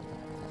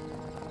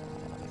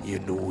 You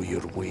know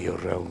your way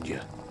around you.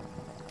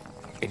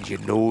 And you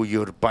know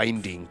you're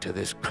binding to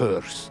this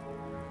curse.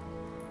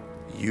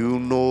 You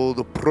know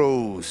the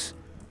pros,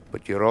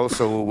 but you're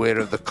also aware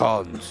of the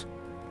cons.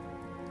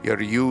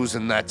 You're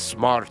using that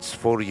smarts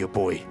for you,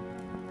 boy.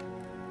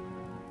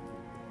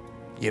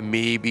 You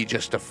may be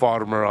just a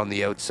farmer on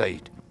the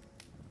outside,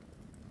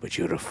 but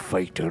you're a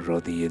fighter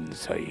on the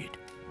inside.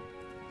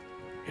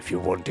 If you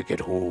want to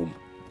get home,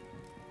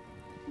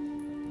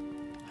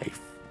 I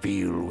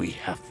feel we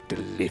have to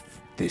lift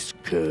this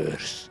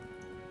curse.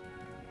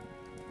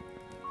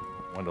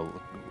 Wendell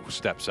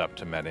steps up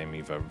to Madame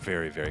Eva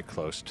very, very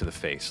close to the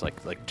face,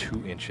 like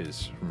 2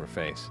 inches from her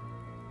face.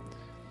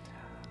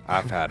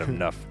 I've had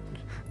enough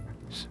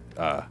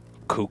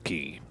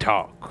kooky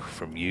talk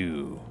from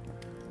you.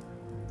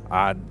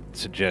 I'd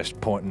suggest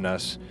pointing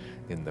us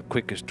in the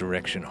quickest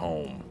direction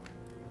home.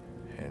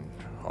 And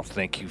I'll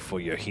thank you for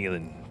your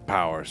healing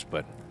powers,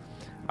 but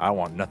I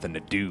want nothing to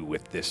do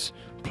with this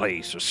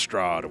place or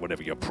Strahd or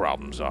whatever your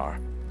problems are.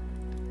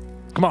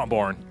 Come on,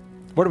 Boren.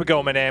 Where do we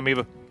go, Madame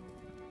Eva?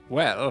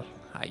 Well,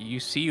 you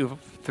see you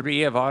 3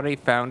 have already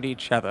found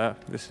each other.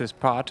 This is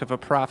part of a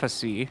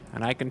prophecy,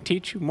 and I can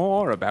teach you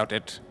more about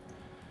it.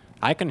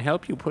 I can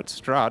help you put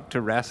Strahd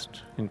to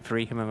rest and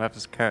free him of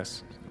his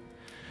curse.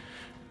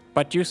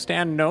 But you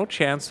stand no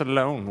chance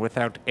alone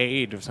without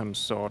aid of some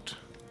sort.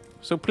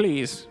 So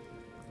please,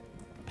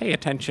 pay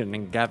attention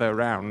and gather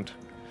around.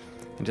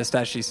 And just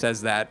as she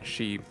says that,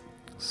 she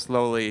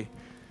slowly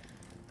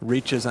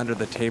reaches under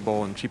the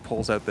table and she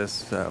pulls out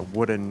this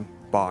wooden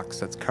box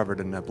that's covered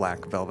in a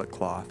black velvet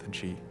cloth, and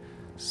she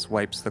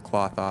swipes the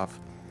cloth off.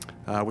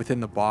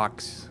 Within the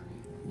box,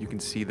 you can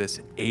see this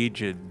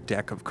aged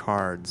deck of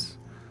cards,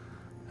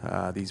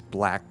 these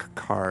black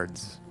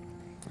cards,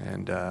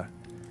 and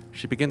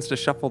she begins to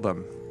shuffle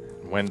them.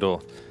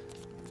 Wendell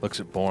looks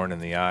at Boren in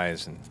the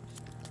eyes, and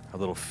a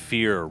little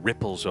fear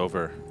ripples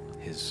over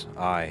his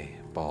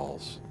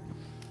eyeballs.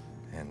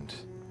 And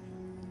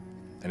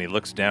he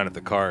looks down at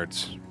the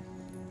cards,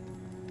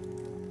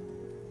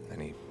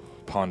 and he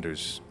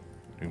ponders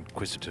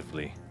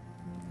inquisitively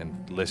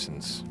and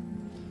listens.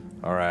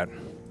 All right.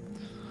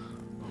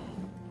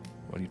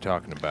 What are you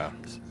talking about?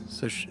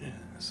 So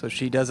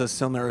she does a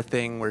similar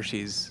thing where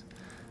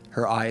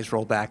her eyes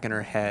roll back in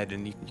her head,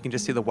 and you can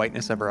just see the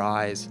whiteness of her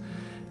eyes.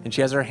 And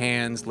she has her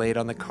hands laid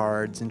on the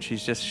cards, and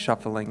she's just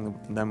shuffling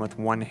them with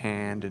one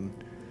hand and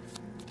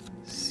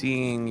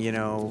seeing,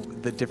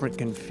 the different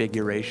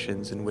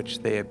configurations in which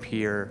they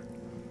appear.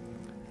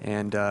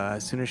 And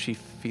as soon as she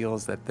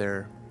feels that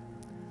they're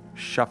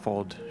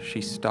shuffled,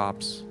 she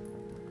stops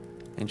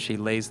and she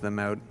lays them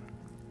out,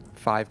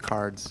 5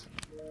 cards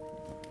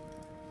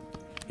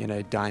in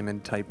a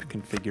diamond type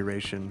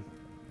configuration.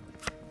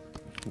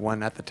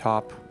 1 at the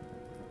top,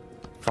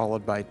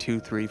 followed by 2,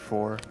 3,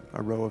 4,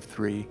 a row of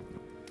 3,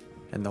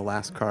 and the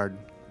last card.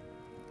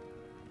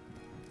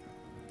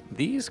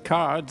 These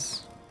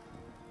cards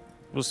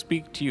will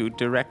speak to you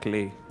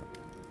directly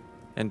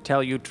and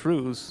tell you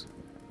truths,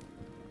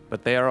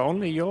 but they are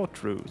only your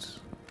truths.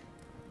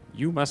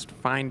 You must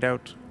find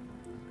out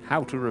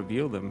how to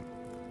reveal them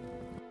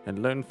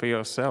and learn for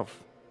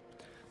yourself.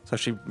 So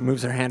she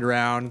moves her hand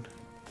around,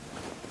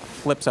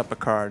 flips up a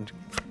card.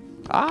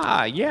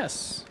 Ah,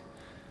 yes.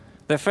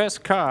 The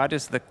first card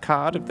is the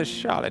card of the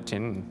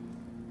charlatan.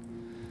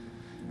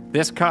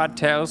 This card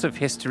tells of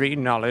history,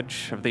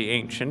 knowledge of the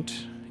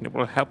ancient, and it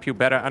will help you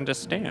better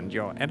understand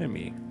your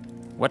enemy.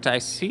 What I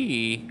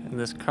see in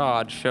this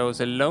card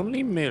shows a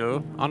lonely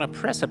mill on a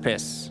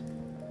precipice,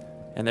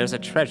 and there's a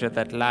treasure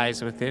that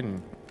lies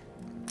within.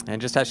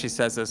 And just as she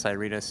says this,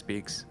 Ireena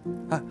speaks.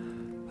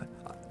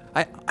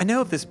 I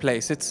know of this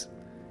place. It's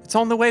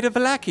on the way to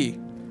Vallaki.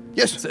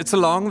 Yes. It's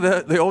along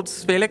the old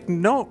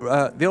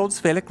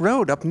Svalich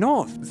Road up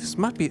north. This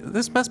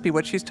must be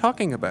what she's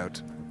talking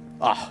about.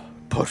 Ah,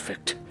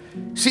 perfect.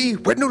 See,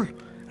 Wendle?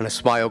 And a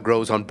smile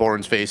grows on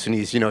Boren's face, and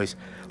he's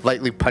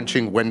lightly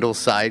punching Wendle's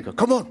side.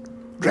 Come on,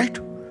 right?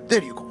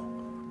 There you go.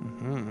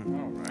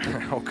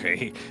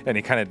 Okay. And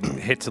he kind of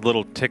hits a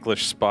little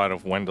ticklish spot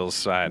of Wendell's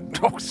side.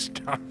 Oh,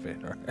 stop it.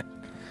 All right.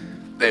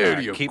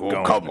 There you keep go.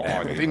 going. Come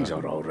on, things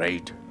are all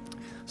right.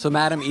 So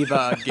Madame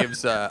Eva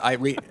gives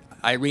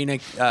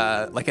Ireena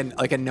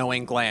like a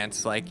knowing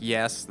glance, like,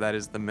 yes, that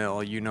is the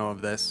mill. You know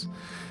of this.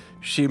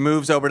 She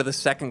moves over to the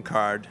second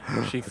card.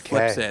 She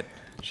flips it.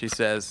 She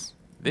says,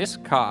 This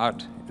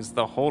card is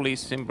the holy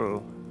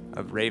symbol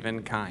of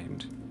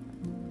Ravenkind.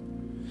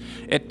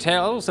 It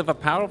tells of a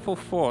powerful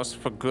force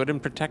for good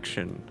and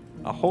protection,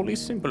 a holy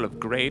symbol of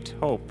great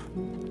hope.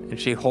 and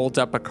she holds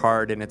up a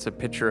card, and it's a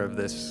picture of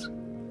this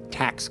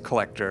tax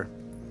collector.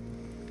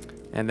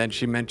 And then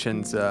she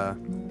mentions,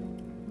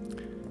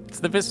 It's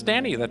the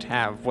Vistani that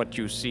have what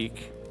you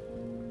seek.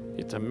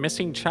 It's a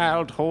missing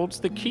child holds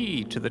the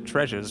key to the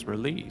treasure's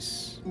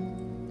release.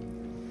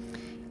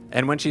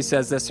 and when she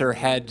says this,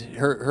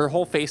 her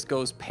whole face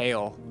goes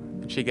pale,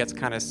 and she gets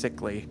kind of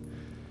sickly.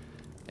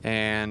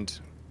 And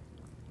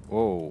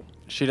Whoa.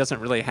 she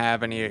doesn't really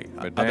have any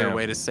But other damn.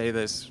 way to say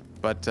this,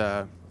 but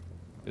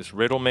Is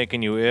Riddle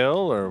making you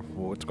ill, or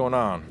what's going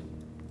on?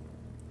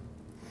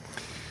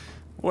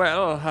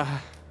 Well,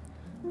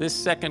 this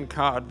second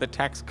card, the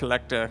tax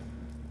collector,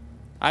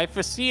 I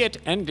foresee it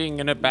ending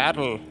in a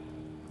battle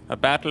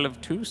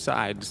of two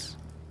sides,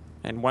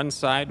 and one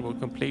side will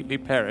completely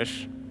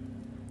perish,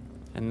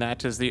 and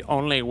that is the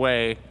only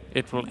way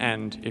it will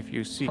end if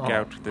you seek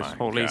out this my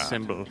holy God.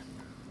 symbol.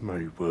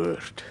 My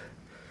word.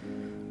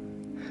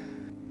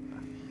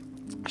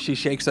 she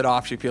shakes it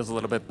off. She feels a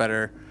little bit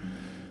better.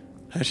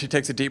 And she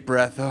takes a deep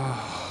breath.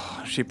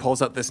 Oh, she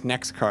pulls out this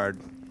next card.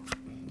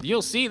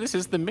 You'll see this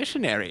is the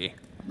missionary.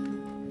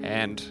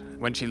 And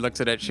when she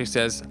looks at it, she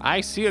says,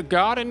 I see a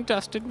garden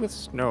dusted with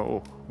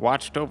snow,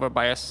 watched over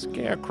by a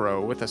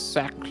scarecrow with a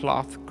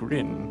sackcloth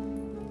grin.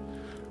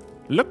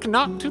 Look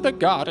not to the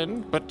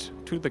garden, but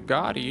to the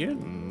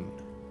guardian.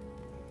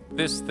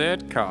 This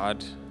third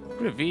card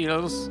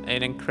reveals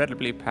an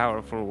incredibly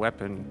powerful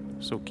weapon,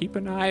 so keep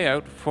an eye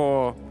out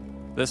for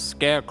the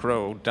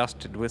scarecrow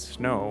dusted with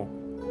snow.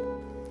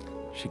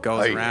 She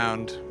goes Aye.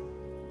 around.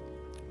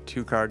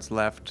 2 cards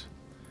left.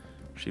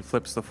 She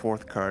flips the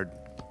 4th card.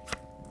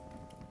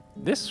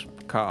 This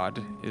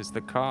card is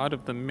the card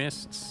of the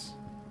mists.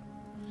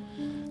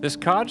 This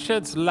card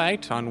sheds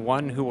light on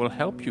one who will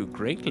help you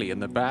greatly in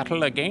the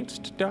battle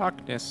against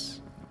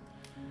darkness.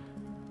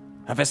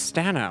 A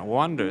Vistana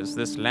wanders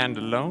this land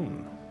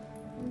alone,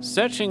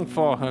 searching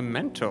for her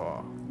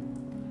mentor.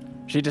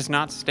 She does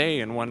not stay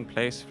in one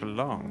place for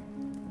long.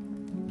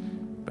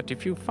 But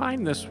if you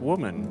find this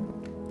woman,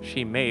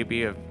 she may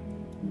be of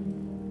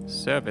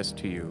service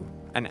to you,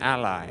 an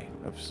ally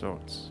of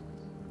sorts.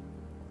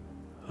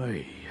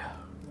 Hey,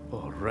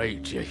 all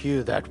right, you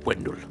hear that,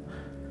 Wendle?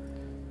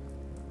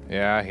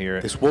 Yeah, I hear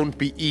it. This won't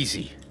be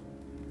easy.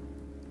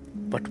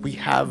 But we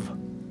have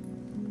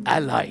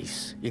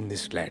allies in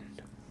this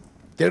land.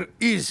 There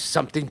is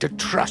something to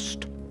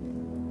trust.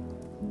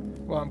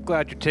 Well, I'm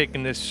glad you're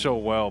taking this so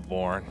well,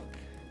 Boren.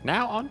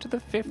 Now on to the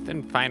 5th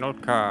and final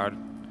card.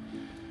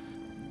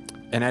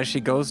 And as she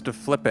goes to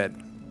flip it,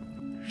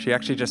 she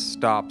actually just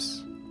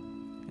stops.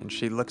 And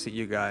she looks at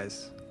you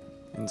guys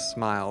and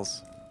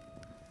smiles.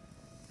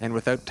 And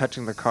without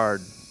touching the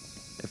card,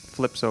 it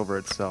flips over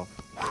itself.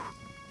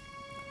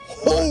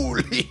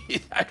 Holy!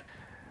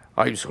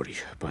 I'm sorry,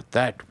 but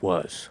that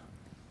was...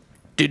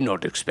 Did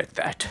not expect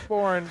that.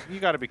 Boren, you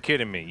got to be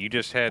kidding me. You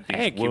just had these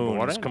Thank you,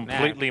 wounds Boren.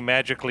 completely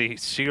magically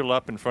seal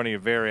up in front of your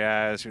very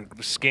eyes, your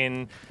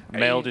skin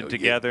melded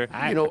together.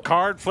 you know, The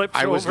card flips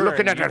over. I was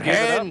looking and at her you give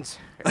it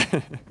up.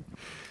 hands.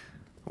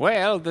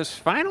 Well, this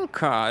final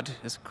card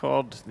is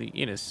called the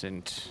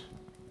Innocent.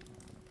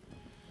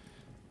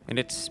 And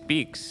it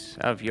speaks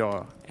of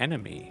your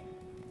enemy.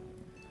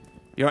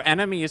 Your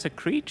enemy is a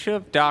creature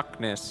of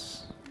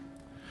darkness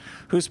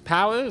whose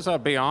powers are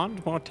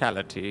beyond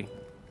mortality.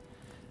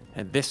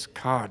 And this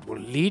card will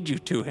lead you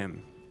to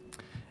him.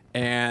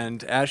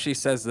 And as she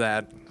says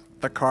that,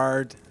 the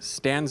card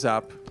stands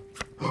up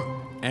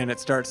and it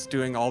starts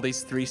doing all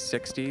these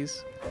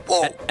 360s.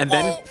 And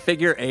then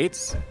figure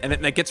eights, and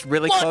it gets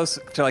really close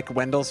to like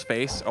Wendell's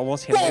face,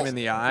 almost hitting him in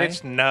the eye.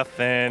 It's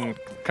nothing.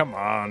 Come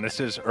on, this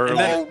is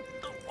early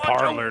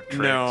parlor tricks.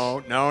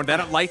 No, then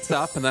it lights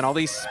up, and then all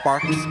these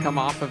sparks come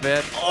off of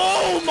it.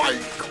 Oh my,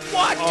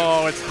 what?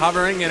 Oh, it's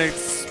hovering and it's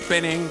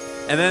spinning,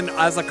 and then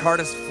as the card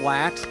is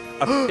flat,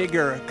 a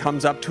figure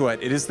comes up to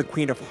it. It is the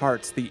Queen of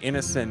Hearts, the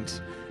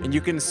Innocent, and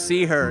you can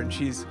see her, and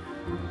she's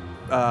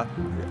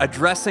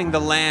addressing the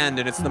land,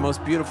 and it's the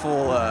most beautiful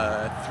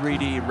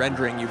 3D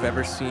rendering you've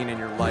ever seen in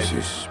your life.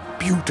 This is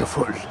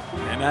beautiful.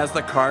 And as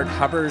the card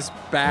hovers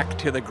back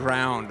to the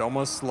ground,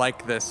 almost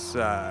like this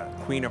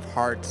Queen of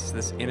Hearts,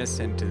 this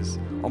Innocent is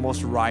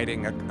almost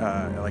riding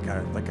like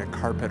a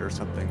carpet or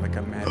something, like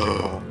a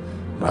magical.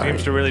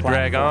 Seems to really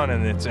drag on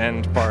in its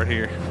end part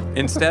here.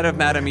 Instead of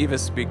Madame Eva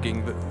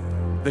speaking,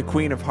 the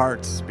Queen of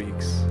Hearts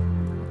speaks,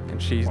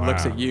 and she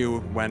looks at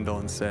you, Wendell,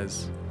 and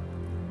says,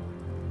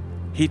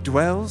 "He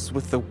dwells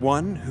with the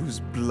one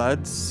whose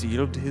blood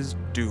sealed his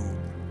doom.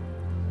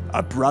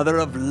 A brother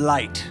of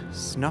light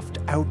snuffed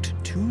out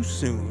too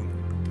soon."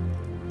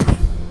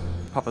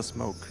 Puff of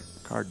smoke.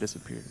 Card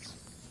disappears.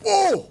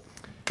 Oh,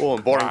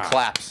 and Boren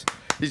claps.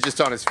 He's just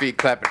on his feet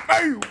clapping.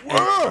 Hey,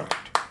 what?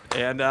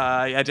 And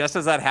just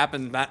as that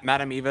happens,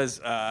 Madame Eva's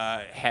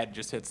head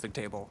just hits the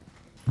table.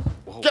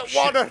 Get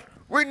water.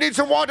 We need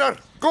some water.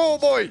 Go,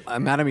 boy.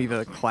 Madame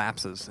Eva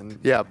collapses. And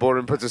Yeah,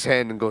 Boren puts his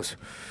hand and goes,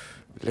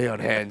 lay on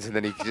hands, and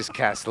then he just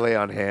casts lay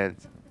on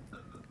hands.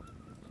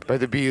 By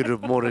the beard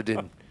of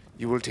Moradin,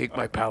 you will take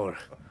my power.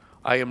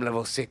 I am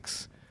level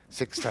 6.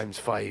 6 times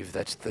 5,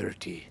 that's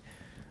 30.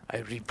 I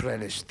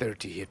replenish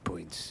 30 hit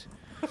points.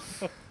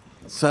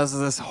 so as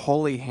this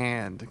holy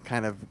hand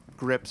kind of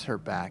grips her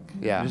back,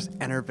 Yeah. just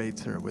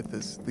enervates her with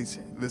this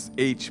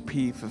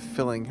HP,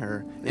 fulfilling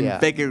her, Yeah.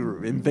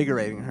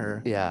 invigorating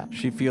her. Yeah.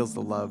 She feels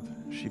the love.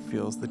 She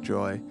feels the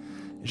joy.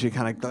 She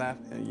kind of,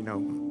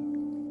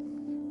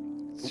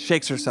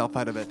 shakes herself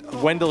out of it.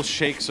 Wendell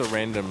shakes a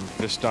random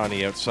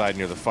Vistani outside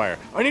near the fire.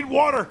 I need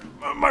water!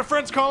 My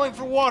friend's calling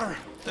for water!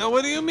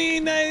 What do you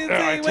mean?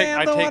 I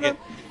take it.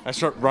 I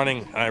start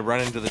running, and I run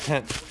into the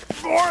tent.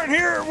 Boren,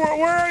 here!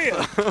 Where are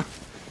you?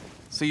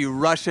 So you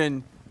rush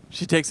in.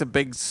 She takes a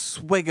big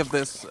swig of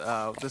this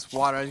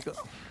water. And you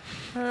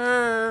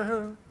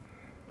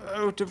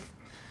go,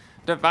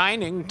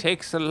 Divining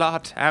takes a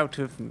lot out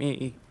of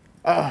me.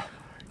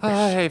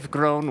 I've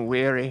grown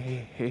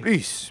weary.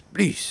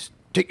 Please,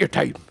 take your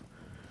time.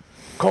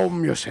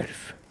 Calm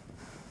yourself.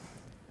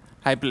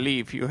 I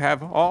believe you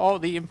have all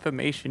the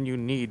information you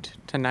need.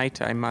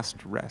 Tonight I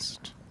must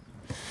rest.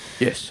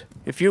 Yes.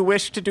 If you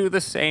wish to do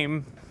the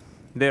same,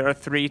 there are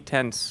 3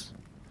 tents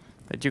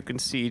that you can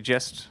see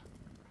just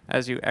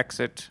as you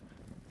exit.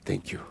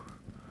 Thank you.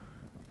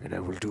 And I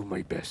will do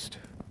my best.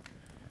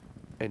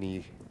 And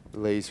he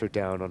lays her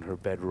down on her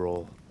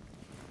bedroll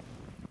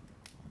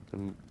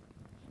and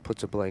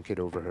puts a blanket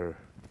over her.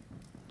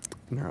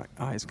 and her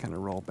eyes kind of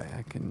roll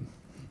back, and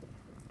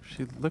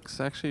she looks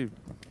actually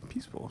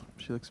peaceful.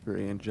 She looks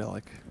very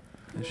angelic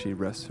as she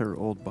rests her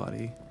old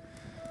body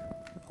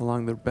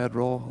along the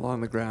bedroll,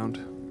 along the ground.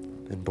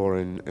 And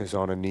Boren is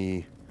on a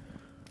knee,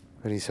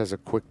 and he says a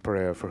quick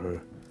prayer for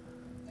her.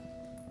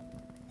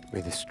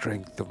 May the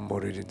strength of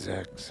Moradin's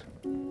axe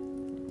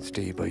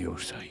stay by your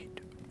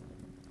side.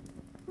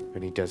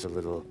 And he does a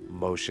little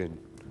motion,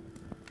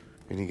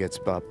 and he gets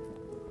up,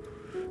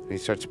 and he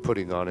starts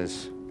putting on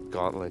his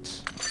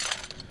gauntlets.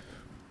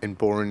 And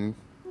Boren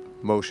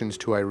motions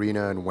to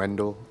Ireena and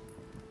Wendle,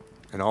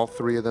 and all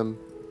three of them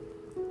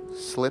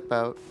slip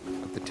out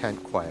of the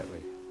tent quietly.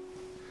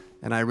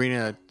 And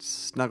Ireena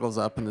snuggles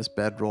up in this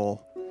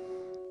bedroll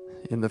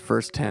in the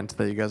first tent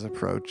that you guys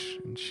approach,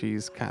 and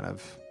she's kind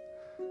of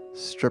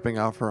stripping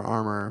off her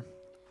armor,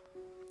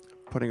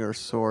 putting her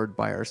sword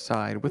by her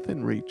side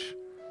within reach,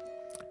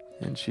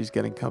 and she's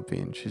getting comfy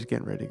and she's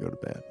getting ready to go to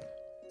bed.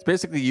 It's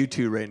basically you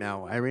two right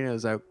now. Ireena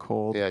is out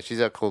cold. Yeah, she's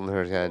out cold in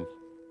her tent.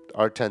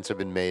 Our tents have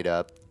been made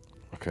up.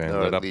 Okay,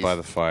 Or lit at up by least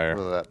the fire.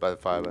 lit up by the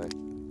fire.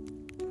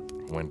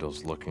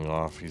 Wendell's looking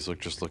off. He's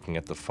just looking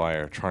at the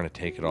fire, trying to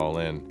take it all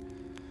in.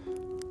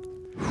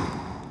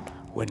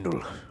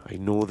 Wendle, I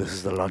know this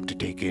is a lot to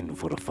take in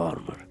for a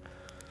farmer,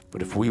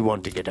 but if we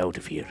want to get out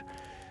of here,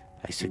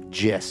 I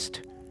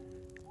suggest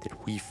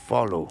that we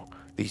follow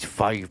these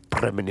 5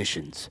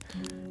 premonitions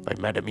by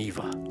Madame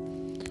Eva.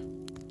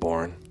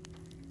 Boren,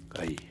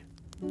 Aye.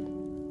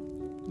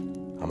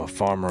 I'm a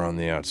farmer on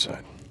the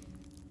outside,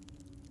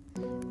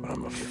 but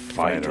I'm a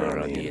fighter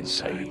on the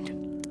inside.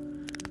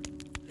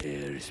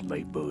 There's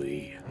my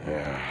boy.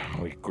 Yeah,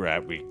 we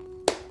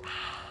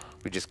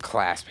We just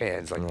clasp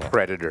hands like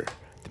Predator,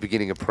 the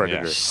beginning of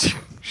Predator.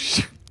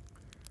 Yeah.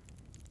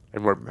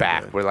 And we're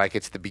back. We're like,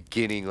 it's the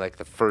beginning, like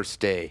the first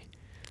day.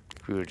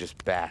 We were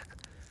just back.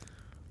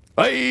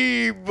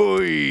 Aye,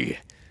 boy.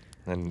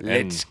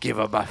 Let's give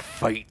him a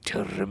fight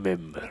to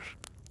remember.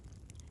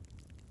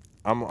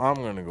 I'm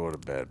gonna go to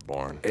bed,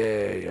 Boren.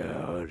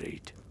 Yeah, all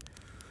right.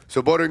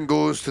 So Boren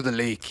goes to the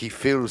lake. He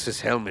fills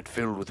his helmet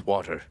filled with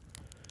water.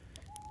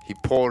 He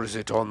pours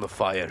it on the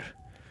fire.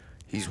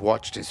 He's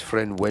watched his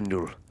friend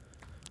Wendle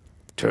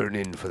turn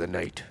in for the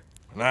night.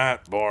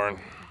 Night, Boren.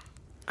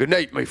 Good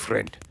night, my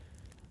friend.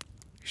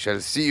 Shall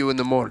see you in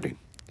the morning,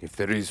 if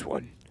there is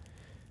one.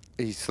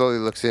 He slowly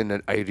looks in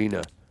at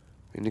Ireena,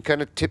 and he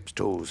kind of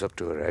tiptoes up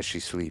to her as she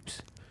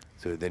sleeps.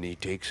 So then he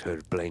takes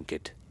her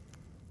blanket,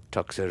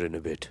 tucks her in a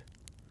bit,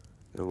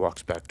 and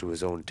walks back to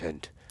his own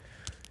tent.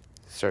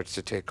 Starts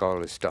to take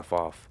all his stuff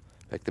off,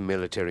 like the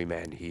military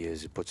man he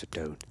is, and puts it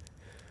down.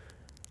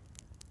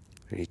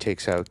 And he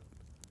takes out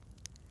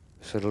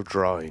this little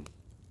drawing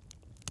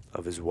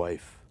of his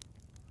wife.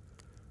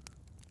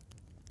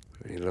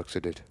 And he looks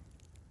at it.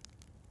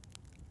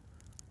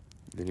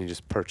 Then he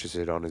just perches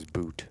it on his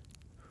boot.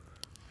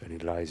 And he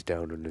lies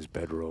down on his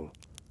bedroll,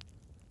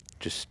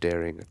 just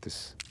staring at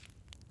this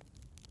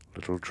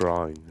little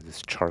drawing,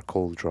 this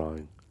charcoal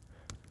drawing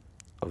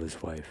of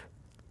his wife.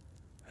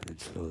 And then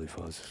slowly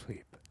falls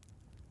asleep.